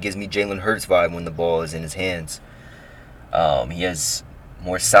credit for. He gives me Jalen Hurts vibe when the ball is in his hands. He has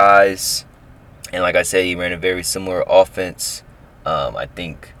more size, and like I said, he ran a very similar offense. I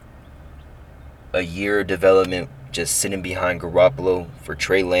think a year of development just sitting behind Garoppolo for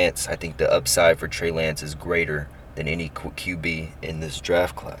Trey Lance. I think the upside for Trey Lance is greater than any QB in this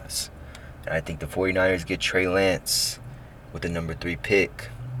draft class. And I think the 49ers get Trey Lance with the number 3 pick.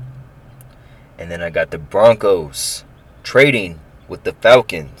 And then I got the Broncos trading with the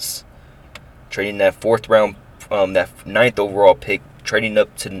Falcons. Trading that 4th round, that 9th overall pick, trading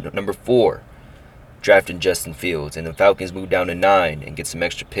up to number 4. Drafting Justin Fields. And the Falcons move down to 9 and get some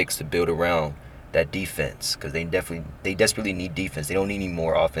extra picks to build around that defense, because they desperately need defense. They don't need any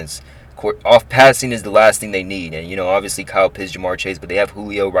more offense. Off passing is the last thing they need. And, obviously Kyle Pitts, Jamar Chase, but they have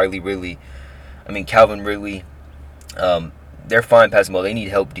Julio, Calvin Ridley. They're fine passing ball. They need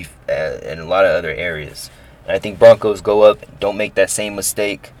help in a lot of other areas. And I think Broncos go up, don't make that same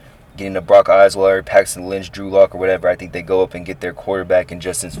mistake, getting a Brock Osweiler, Paxton Lynch, Drew Lock, or whatever. I think they go up and get their quarterback in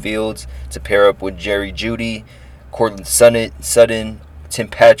Justin Fields to pair up with Jerry Jeudy, Cortland Sutton, Tim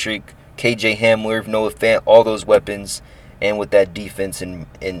Patrick, KJ Hamler, Noah Fant, all those weapons, and with that defense in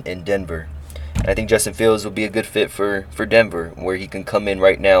Denver. And I think Justin Fields will be a good fit for Denver, where he can come in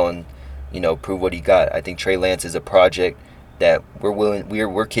right now and prove what he got. I think Trey Lance is a project that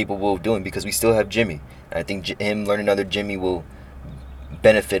we're capable of doing, because we still have Jimmy. I think him learning another Jimmy will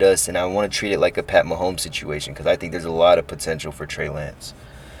benefit us, and I want to treat it like a Pat Mahomes situation, because I think there's a lot of potential for Trey Lance.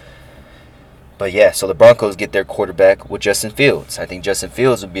 But yeah, so the Broncos get their quarterback with Justin Fields. I think Justin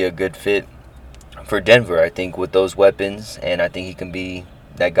Fields would be a good fit for Denver, I think, with those weapons, and I think he can be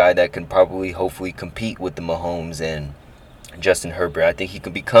that guy that can probably, hopefully, compete with the Mahomes and Justin Herbert. I think he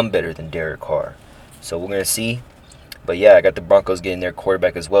can become better than Derek Carr. So we're going to see. But yeah, I got the Broncos getting their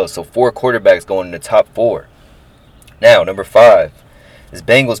quarterback as well. So 4 quarterbacks going in the top 4. Now, number 5. This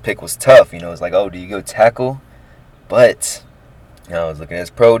Bengals pick was tough. It's like, oh, do you go tackle? But I was looking at his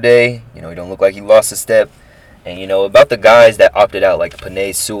pro day. He don't look like he lost a step. And, about the guys that opted out, like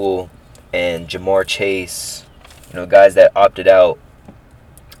Penei Sewell and Jamar Chase, guys that opted out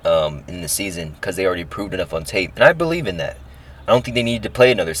in the season because they already proved enough on tape. And I believe in that. I don't think they needed to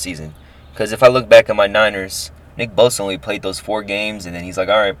play another season. Because if I look back at my Niners, Nick Bosa only played those 4 games, and then he's like,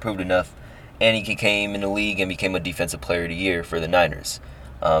 all right, proved enough. And he came in the league and became a Defensive Player of the Year for the Niners.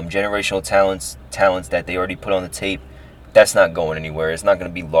 Generational talents that they already put on the tape, that's not going anywhere. It's not going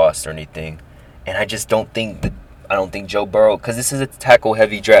to be lost or anything. And I just don't think Joe Burrow, because this is a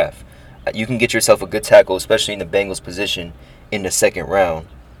tackle-heavy draft. You can get yourself a good tackle, especially in the Bengals position, in the 2nd round.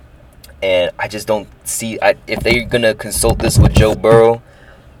 And I just don't see, if they're going to consult this with Joe Burrow,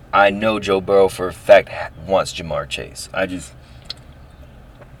 I know Joe Burrow for a fact wants Jamar Chase. I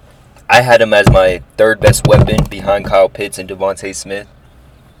had him as my 3rd best weapon behind Kyle Pitts and Devontae Smith.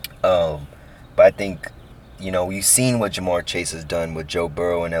 But I think, you've seen what Jamar Chase has done with Joe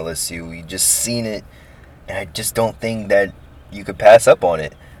Burrow and LSU. You just seen it, and I just don't think that you could pass up on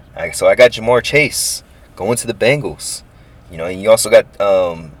it. So I got Jamar Chase going to the Bengals. And you also got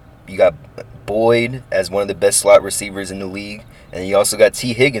you got Boyd as one of the best slot receivers in the league. And you also got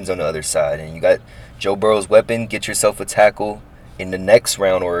T. Higgins on the other side. And you got Joe Burrow's weapon. Get yourself a tackle in the next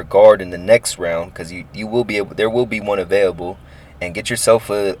round, or a guard in the next round, because there will be one available. And get yourself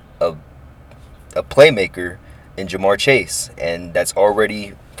a playmaker in Jamar Chase. And that's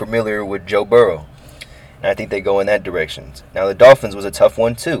already familiar with Joe Burrow. And I think they go in that direction. Now, the Dolphins was a tough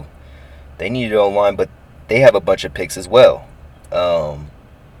one, too. They needed O-line, but they have a bunch of picks as well.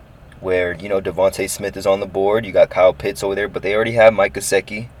 Where, Devontae Smith is on the board. You got Kyle Pitts over there, but they already have Mike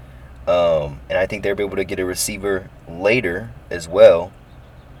Gesicki. And I think they'll be able to get a receiver later as well,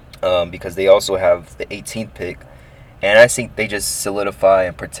 because they also have the 18th pick. And I think they just solidify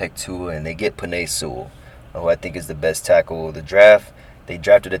and protect Tua, and they get Penei Sewell, who I think is the best tackle of the draft. They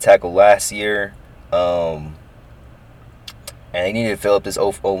drafted a tackle last year, and they needed to fill up this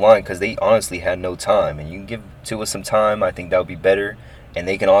O-line because they honestly had no time. And you can give Tua some time. I think that would be better. And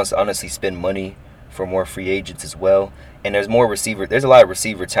they can also honestly spend money for more free agents as well. And there's a lot of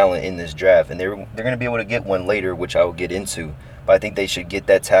receiver talent in this draft, and they're going to be able to get one later, which I will get into. But I think they should get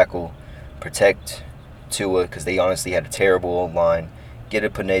that tackle, protect Tua, because they honestly had a terrible O-line. Get a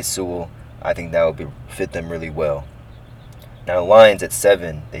Penei Sewell. I think that would fit them really well. Now the Lions at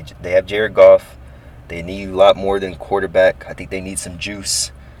 7, they have Jared Goff. They need a lot more than quarterback. I think they need some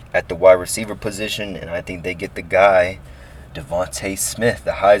juice at the wide receiver position, and I think they get the guy, Devontae Smith,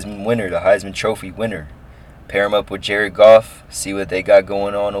 the Heisman winner, the Heisman Trophy winner. Pair him up with Jared Goff, see what they got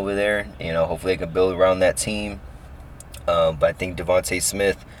going on over there. Hopefully they can build around that team. But I think Devontae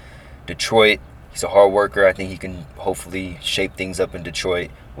Smith, Detroit, He's a hard worker. I think he can hopefully shape things up in Detroit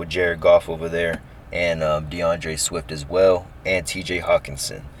with Jared Goff over there and DeAndre Swift as well and TJ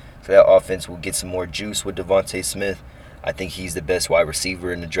Hawkinson. So that offense will get some more juice with Devontae Smith. I think he's the best wide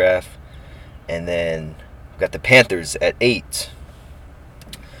receiver in the draft. And then we've got the Panthers at 8.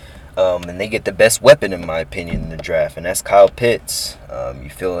 And they get the best weapon, in my opinion, in the draft, and that's Kyle Pitts. You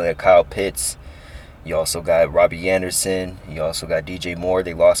feel that Kyle Pitts. You also got Robbie Anderson. You also got DJ Moore.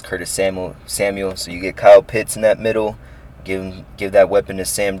 They lost Curtis Samuel. So you get Kyle Pitts in that middle. Give that weapon to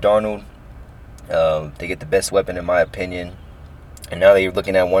Sam Darnold. They get the best weapon, in my opinion. And now they're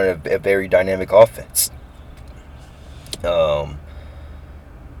looking at a very dynamic offense. Kyle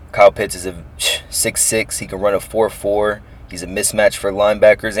Pitts is a 6'6". He can run a 4.4. He's a mismatch for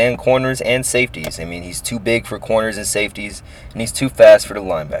linebackers and corners and safeties. I mean, he's too big for corners and safeties, and he's too fast for the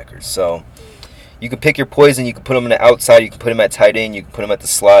linebackers. So you can pick your poison. You can put him on the outside. You can put him at tight end. You can put him at the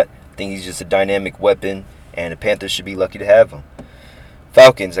slot. I think he's just a dynamic weapon, and the Panthers should be lucky to have him.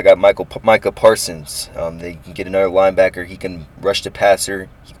 Falcons, I got Micah Parsons. They can get another linebacker. He can rush the passer.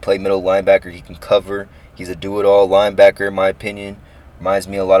 He can play middle linebacker. He can cover. He's a do-it-all linebacker, in my opinion. Reminds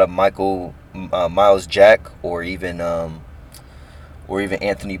me a lot of Miles Jack or even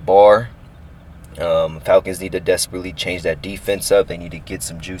Anthony Barr. Falcons need to desperately change that defense up. They need to get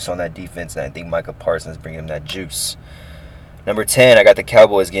some juice on that defense, and I think Micah Parsons bringing them that juice. Number 10, I got the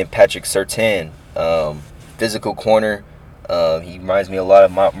Cowboys getting Patrick Surtain. Physical corner. He reminds me a lot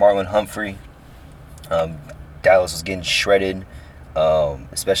of Marlon Humphrey. Dallas was getting shredded,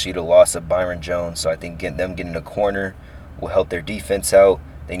 especially the loss of Byron Jones. So I think getting a corner will help their defense out.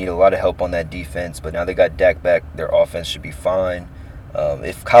 They need a lot of help on that defense, but now they got Dak back. Their offense should be fine.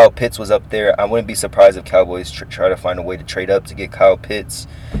 If Kyle Pitts was up there, I wouldn't be surprised if Cowboys try to find a way to trade up to get Kyle Pitts.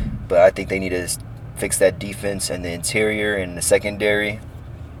 But I think they need to fix that defense and the interior and the secondary.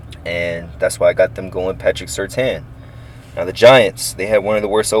 And that's why I got them going Patrick Surtain. Now the Giants, they had one of the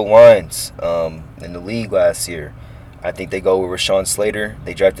worst O-lines in the league last year. I think they go with Rashawn Slater.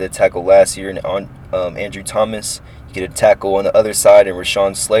 They drafted a tackle last year on Andrew Thomas. You get a tackle on the other side and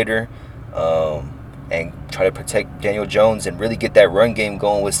Rashawn Slater. And try to protect Daniel Jones and really get that run game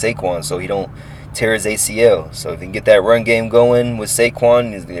going with Saquon so he don't tear his ACL. So if you can get that run game going with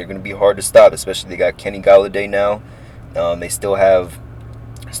Saquon, they're going to be hard to stop, especially they got Kenny Golladay now. They still have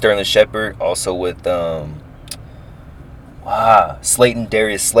Sterling Shepard, also with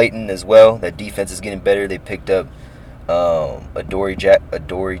Darius Slayton as well. That defense is getting better. They picked up Adoree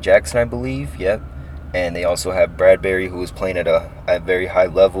Jackson, I believe. Yep. And they also have Bradbury, who is playing at a very high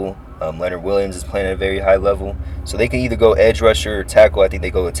level. Leonard Williams is playing at a very high level. So they can either go edge rusher or tackle. I think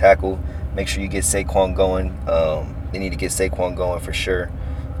they go with tackle. Make sure you get Saquon going. They need to get Saquon going for sure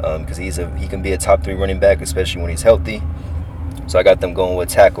because he can be a top 3 running back, especially when he's healthy. So I got them going with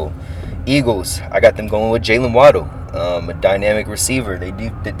tackle. Eagles, I got them going with Jalen Waddle, a dynamic receiver. They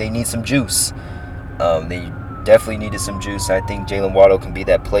need some juice. They definitely needed some juice. I think Jalen Waddle can be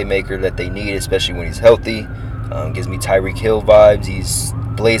that playmaker that they need, especially when he's healthy. Gives me Tyreek Hill vibes. He's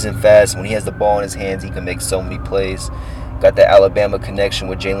blazing fast. When he has the ball in his hands, he can make so many plays. Got the Alabama connection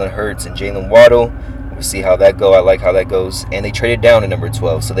with Jalen Hurts and Jalen Waddle. We'll see how that goes. I like how that goes. And they traded down to number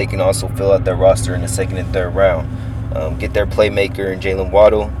 12, so they can also fill out their roster in the second and third round. Get their playmaker and Jalen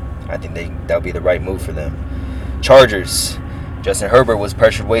Waddle. I think that'll be the right move for them. Chargers. Justin Herbert was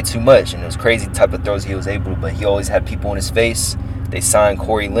pressured way too much, and it was crazy the type of throws he was able to, but he always had people in his face. They signed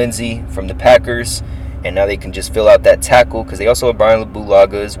Corey Lindsey from the Packers, and now they can just fill out that tackle because they also have Brian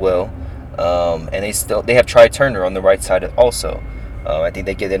Bulaga as well. And they have Try Turner on the right side also. I think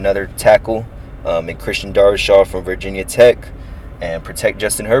they get another tackle and Christian Darrisaw from Virginia Tech and protect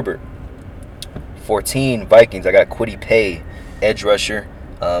Justin Herbert. 14, Vikings. I got Kwity Paye, edge rusher.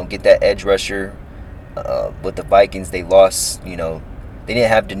 Get that edge rusher. With the Vikings, they lost, they didn't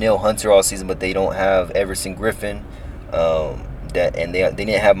have Danielle Hunter all season, but they don't have Everson Griffin. They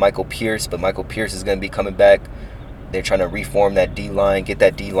didn't have Michael Pierce, but Michael Pierce is going to be coming back. They're trying to reform that D-line, get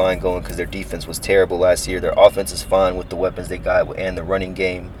that D-line going because their defense was terrible last year. Their offense is fine with the weapons they got and the running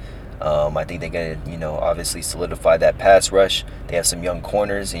game. I think they're going to, obviously solidify that pass rush. They have some young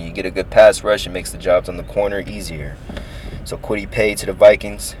corners, and you get a good pass rush, it makes the jobs on the corner easier. So Kwity Paye to the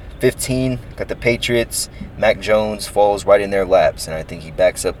Vikings. 15, got the Patriots. Mac Jones falls right in their laps, and I think he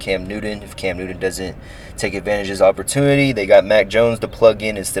backs up Cam Newton. If Cam Newton doesn't take advantage of his opportunity, they got Mac Jones to plug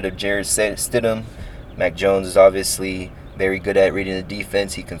in instead of Jared Stidham. Mac Jones is obviously very good at reading the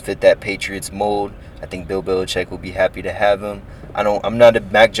defense. He can fit that Patriots mold. I think Bill Belichick will be happy to have him. I'm not a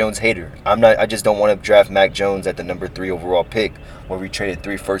Mac Jones hater. I just don't want to draft Mac Jones at the number 3 overall pick where we traded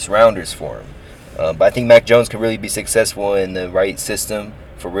 3 first-rounders for him. But I think Mac Jones can really be successful in the right system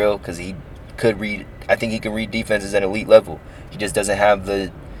for real because he could read. I think he can read defenses at an elite level. He just doesn't have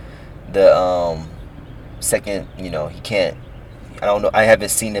the second. He can't. I don't know. I haven't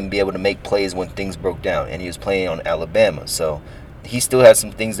seen him be able to make plays when things broke down, and he was playing on Alabama, so he still has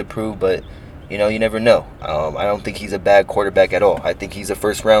some things to prove. But you never know. I don't think he's a bad quarterback at all. I think he's a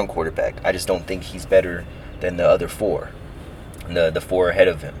first-round quarterback. I just don't think he's better than the other four, the four ahead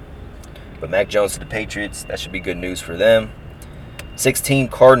of him. But Mac Jones to the Patriots, that should be good news for them. 16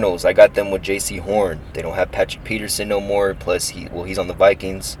 Cardinals, I got them with J.C. Horn. They don't have Patrick Peterson no more. Plus, he's on the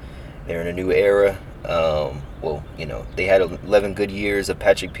Vikings. They're in a new era. They had 11 good years of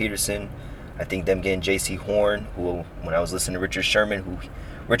Patrick Peterson. I think them getting J.C. Horn, who, when I was listening to Richard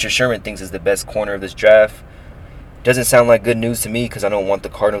Sherman thinks is the best corner of this draft. Doesn't sound like good news to me because I don't want the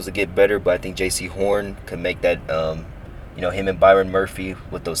Cardinals to get better, but I think J.C. Horn can make that, him and Byron Murphy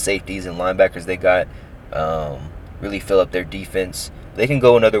with those safeties and linebackers they got, really fill up their defense. They can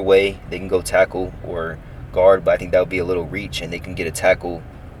go another way. They can go tackle or guard, but I think that would be a little reach, and they can get a tackle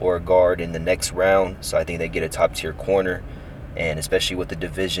or a guard in the next round. So I think they get a top-tier corner, and especially with the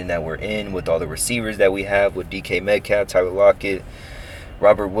division that we're in, with all the receivers that we have, with DK Metcalf, Tyler Lockett,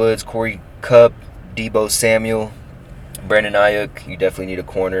 Robert Woods, Corey Kupp, Deebo Samuel, Brandon Ayuk, you definitely need a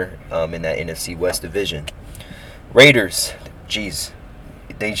corner in that NFC West division. Raiders,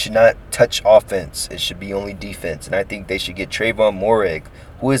 they should not touch offense. It should be only defense. And I think they should get Trayvon Moehrig,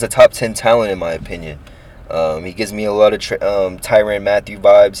 who is a top 10 talent in my opinion. He gives me a lot of Tyrann Mathieu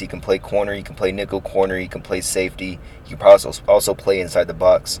vibes. He can play corner. He can play nickel corner. He can play safety. He can also play inside the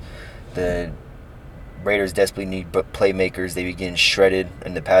box. The Raiders desperately need playmakers. They be getting shredded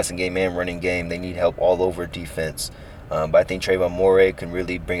in the passing game and running game. They need help all over defense. But I think Trayvon Moehrig can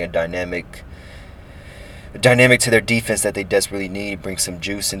really bring a dynamic to their defense that they desperately need, bring some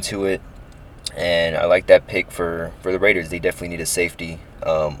juice into it. And I like that pick for the Raiders. They definitely need a safety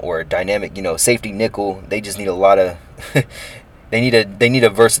or a dynamic, safety nickel. They just need a lot of they need a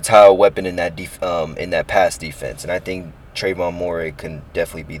versatile weapon in that pass defense. And I think Trayvon Moehrig can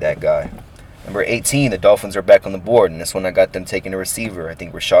definitely be that guy. Number 18, the Dolphins are back on the board, and this one I got them taking a receiver. I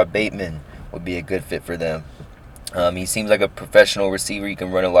think Rashad Bateman would be a good fit for them. He seems like a professional receiver. He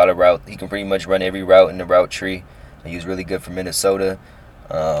can run a lot of routes. He can pretty much run every route in the route tree. He was really good for Minnesota.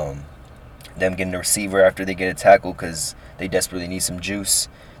 Them getting a receiver after they get a tackle because they desperately need some juice.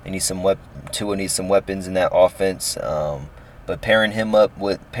 They need some Tua needs some weapons in that offense. But pairing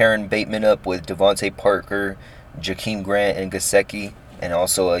Bateman up with Devontae Parker, Jakeem Grant, and Gesicki, and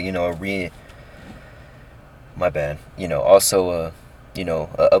also a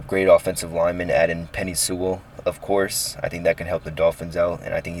upgrade offensive lineman, adding Penei Sewell, of course. I think that can help the Dolphins out,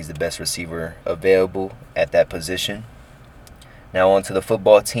 and I think he's the best receiver available at that position. Now on to the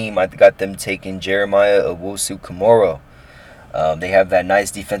football team. I got them taking Jeremiah Owusu-Koramoah. They have that nice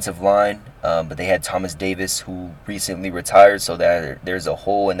defensive line, but they had Thomas Davis, who recently retired, so that there's a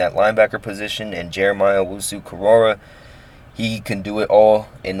hole in that linebacker position, and Jeremiah Owusu-Koramoah, he can do it all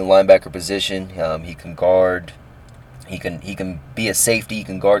in the linebacker position. He can guard. He can be a safety. He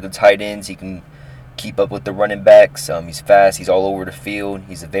can guard the tight ends. He can keep up with the running backs. He's fast. He's all over the field.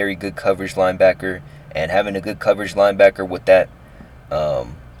 He's a very good coverage linebacker. And having a good coverage linebacker with that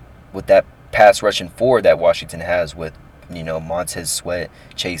pass rushing forward that Washington has with Montez Sweat,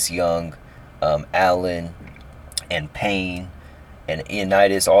 Chase Young, Allen, and Payne, and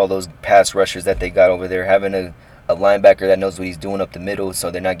Ioannidis, all those pass rushers that they got over there, having a linebacker that knows what he's doing up the middle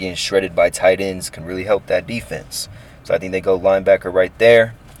so they're not getting shredded by tight ends can really help that defense. So I think they go linebacker right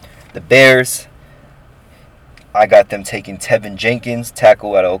there. The Bears, I got them taking Tevin Jenkins,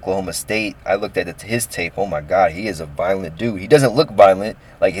 tackle out of Oklahoma State. I looked at his tape. Oh, my God, he is a violent dude. He doesn't look violent,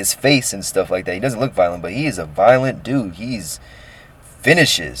 like his face and stuff like that. He doesn't look violent, but he is a violent dude. He's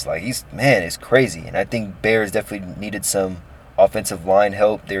finishes. It's crazy. And I think Bears definitely needed some offensive line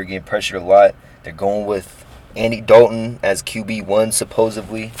help. They were getting pressured a lot. They're going with Andy Dalton as QB1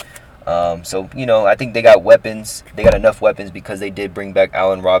 supposedly. I think they got weapons. They got enough weapons because they did bring back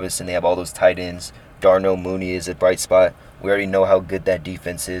Allen Robinson. They have all those tight ends. Darnell Mooney is a bright spot. We already know how good that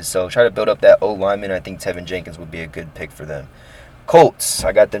defense is. So try to build up that O-lineman. I think Tevin Jenkins would be a good pick for them. Colts,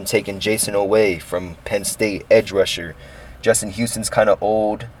 I got them taking Jason Oweh from Penn State, edge rusher. Justin Houston's kind of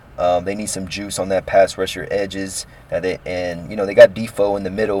old. They need some juice on that pass rusher edges. They got Defoe in the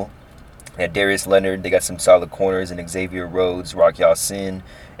middle. They got Darius Leonard. They got some solid corners and Xavier Rhodes, Rock Ya-Sin,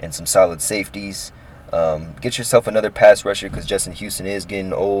 and some solid safeties. Get yourself another pass rusher because Justin Houston is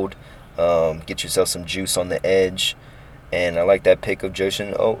getting old. Get yourself some juice on the edge. And I like that pick of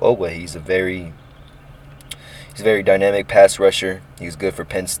Jason Oweh. He's a very dynamic pass rusher. He was good for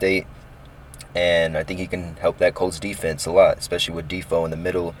Penn State. And I think he can help that Colts defense a lot, especially with Defoe in the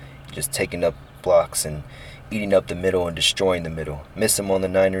middle. just taking up blocks and eating up the middle and destroying the middle. Miss him on the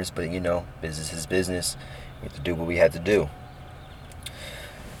Niners, but business is business. We have to do what we had to do.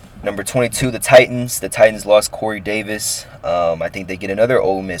 Number 22, the Titans. The Titans lost Corey Davis. I think they get another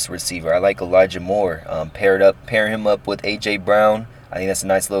Ole Miss receiver. I like Elijah Moore. Pair him up with A.J. Brown. I think that's a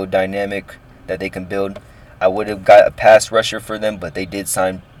nice little dynamic that they can build. I would have got a pass rusher for them, but they did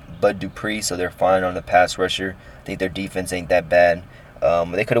sign Bud Dupree, so they're fine on the pass rusher. I think their defense ain't that bad.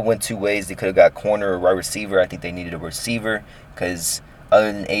 They could have went two ways. They could have got corner or wide receiver. I think they needed a receiver because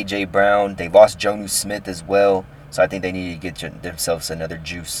other than A.J. Brown, they lost Jonnu Smith as well. So I think they need to get themselves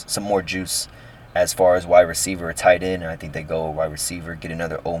some more juice as far as wide receiver or tight end. And I think they go wide receiver, get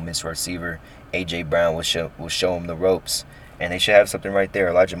another Ole Miss receiver. A.J. Brown will show them the ropes. And they should have something right there.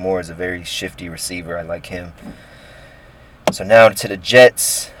 Elijah Moore is a very shifty receiver. I like him. So now to the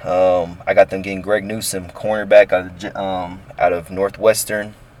Jets. I got them getting Greg Newsome, cornerback out of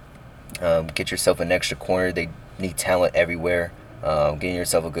Northwestern. Get yourself an extra corner. They need talent everywhere. Getting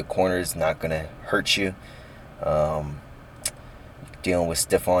yourself a good corner is not going to hurt you. Dealing with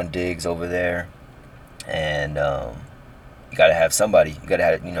Stephon Diggs over there, and you gotta have somebody. You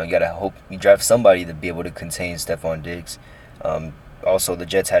gotta hope you draft somebody to be able to contain Stephon Diggs. Also, the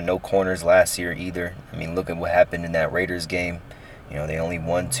Jets had no corners last year either. I mean, look at what happened in that Raiders game. They only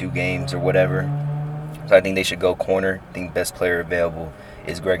won 2 games or whatever. So I think they should go corner. I think the best player available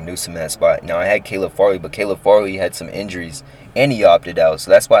is Greg Newsome in that spot. Now, I had Caleb Farley, but Caleb Farley had some injuries, and he opted out. So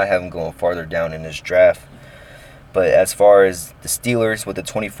that's why I have him going farther down in this draft. But as far as the Steelers with the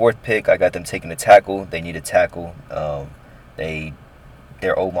 24th pick, I got them taking a tackle. They need a tackle.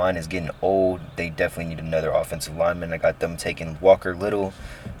 Their O-line is getting old. They definitely need another offensive lineman. I got them taking Walker Little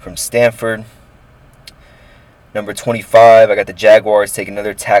from Stanford. Number 25, I got the Jaguars taking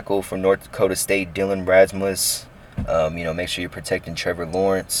another tackle from North Dakota State, Dylan Rasmus. Make sure you're protecting Trevor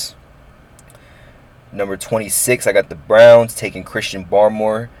Lawrence. Number 26, I got the Browns taking Christian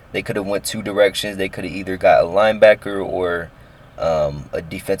Barmore. They could have went 2 directions. They could have either got a linebacker or a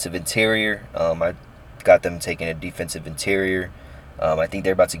defensive interior. I got them taking a defensive interior. I think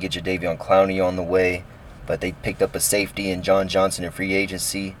they're about to get Jadeveon Clowney on the way, but they picked up a safety in John Johnson in free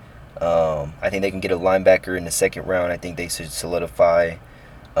agency. I think they can get a linebacker in the second round. I think they should solidify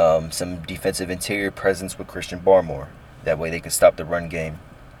some defensive interior presence with Christian Barmore. That way they can stop the run game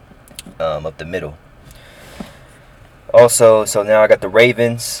up the middle. Also, so now I got the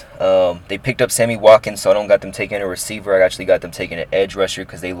Ravens. They picked up Sammy Watkins, so I don't got them taking a receiver. I actually got them taking an edge rusher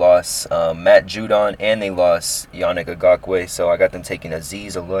because they lost Matt Judon and they lost Yannick Ngakoue. So I got them taking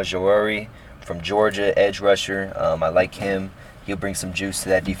Azeez Ojulari from Georgia, edge rusher. I like him. He'll bring some juice to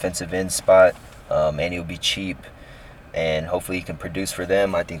that defensive end spot, and he'll be cheap. And hopefully he can produce for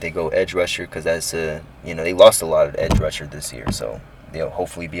them. I think they go edge rusher because that's they lost a lot of edge rusher this year, so they'll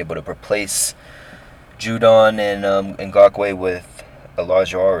hopefully be able to replace Judon and Ngakoue with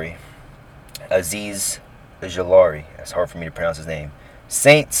Ojulari. Azeez Ojulari. That's hard for me to pronounce his name.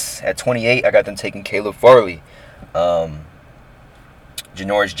 Saints at 28. I got them taking Caleb Farley. Janoris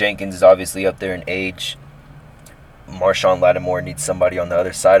Jenkins is obviously up there in age. Marshawn Lattimore needs somebody on the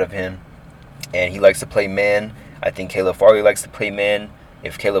other side of him, and he likes to play man. I think Caleb Farley likes to play man.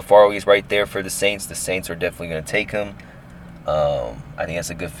 If Caleb Farley is right there for the Saints are definitely going to take him. I think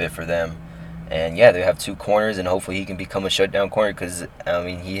that's a good fit for them. And yeah, they have 2 corners, and hopefully he can become a shutdown corner because,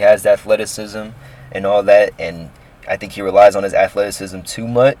 he has the athleticism and all that, and I think he relies on his athleticism too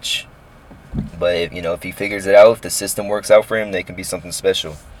much. But, if he figures it out, if the system works out for him, they can be something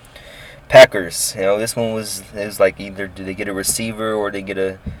special. Packers, this one was like either do they get a receiver or they get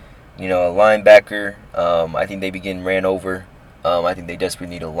a linebacker. I think they be getting ran over. I think they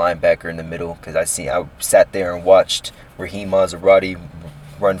desperately need a linebacker in the middle because I sat there and watched Raheem Maserati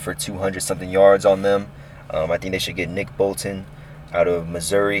run for 200-something yards on them. I think they should get Nick Bolton out of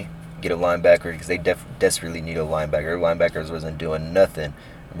Missouri, get a linebacker because they desperately need a linebacker. Their linebackers wasn't doing nothing.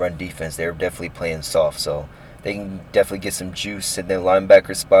 Run defense, they're definitely playing soft, so they can definitely get some juice in their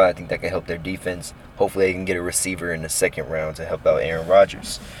linebacker spot. I think that can help their defense. Hopefully they can get a receiver in the second round to help out Aaron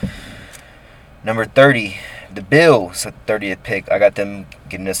Rodgers. Number 30, the Bills, 30th pick. I got them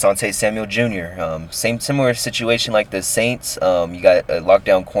getting Asante Samuel Jr. Similar situation like the Saints. You got a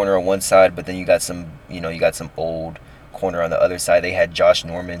lockdown corner on one side, but then you got some old corner on the other side. They had Josh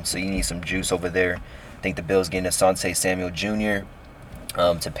Norman, so you need some juice over there. I think the Bills getting Asante Samuel Jr.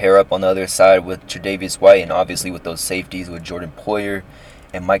 To pair up on the other side with Tre'Davious White, and obviously with those safeties with Jordan Poyer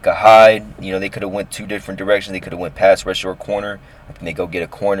and Micah Hyde. They could have went 2 different directions. They could have went pass rush or corner. I think they go get a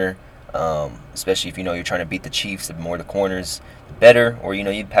corner. Especially if you're trying to beat the Chiefs, the more the corners, the better. Or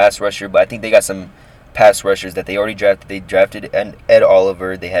you pass rusher, but I think they got some pass rushers that they already drafted. They drafted Ed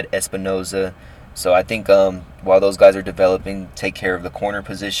Oliver. They had Espinoza. So I think while those guys are developing, take care of the corner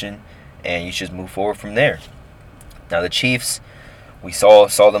position, and you should move forward from there. Now the Chiefs, we saw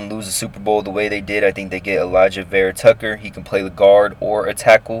them lose the Super Bowl the way they did. I think they get Elijah Vera Tucker. He can play the guard or a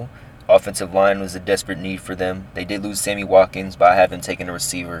tackle. Offensive line was a desperate need for them. They did lose Sammy Watkins, but I have him taking a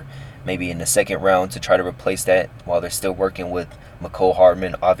receiver maybe in the second round to try to replace that while they're still working with McCole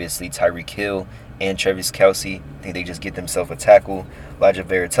Hardman, obviously Tyreek Hill, and Travis Kelce. I think they just get themselves a tackle. Elijah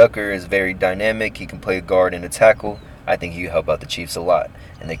Vera Tucker is very dynamic. He can play a guard and a tackle. I think he can help out the Chiefs a lot,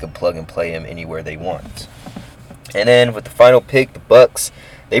 and they can plug and play him anywhere they want. And then with the final pick, the Bucks,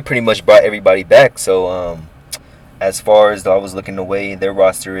 they pretty much brought everybody back. So as far as I was looking the way their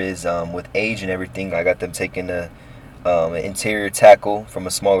roster is with age and everything, I got them taking an interior tackle from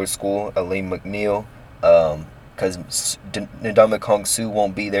a smaller school, Aleem McNeil, because Ndamukong Suh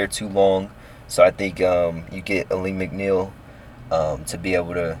won't be there too long. So I think you get Aleem McNeil to be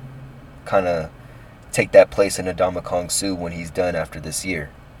able to kind of take that place in Ndamukong Suh when he's done after this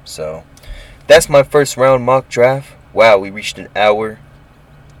year. So that's my first round mock draft. Wow, we reached an hour.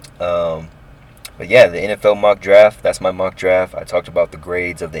 But yeah, the NFL mock draft, that's my mock draft. I talked about the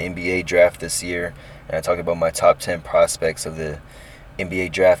grades of the NBA draft this year, and I talked about my top 10 prospects of the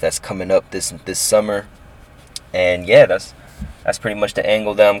NBA draft that's coming up this summer. And yeah, that's pretty much the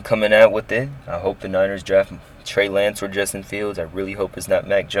angle that I'm coming at with it. I hope the Niners draft Trey Lance or Justin Fields. I really hope it's not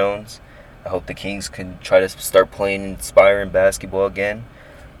Mac Jones. I hope the Kings can try to start playing inspiring basketball again.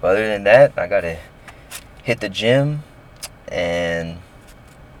 But other than that, I got to hit the gym, and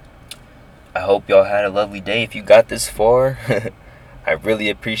I hope y'all had a lovely day if you got this far. I really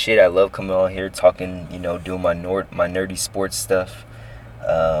appreciate it. I love coming on here talking, doing my nerdy sports stuff.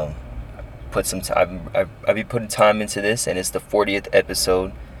 Put some time. I be putting time into this, and it's the 40th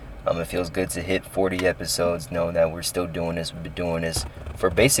episode. It feels good to hit 40 episodes, knowing that we're still doing this. We've been doing this for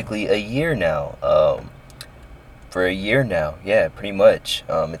basically a year now. Yeah, pretty much.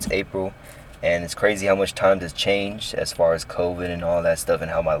 It's April, and it's crazy how much time has changed as far as COVID and all that stuff,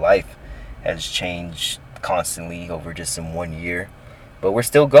 and how my life has changed constantly over just in 1 year. But we're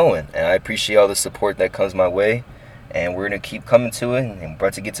still going, and I appreciate all the support that comes my way, and we're going to keep coming to it, and we're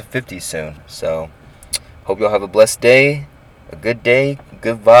about to get to 50 soon. So hope y'all have a blessed day, a good day,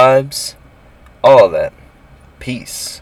 good vibes, all of that. Peace.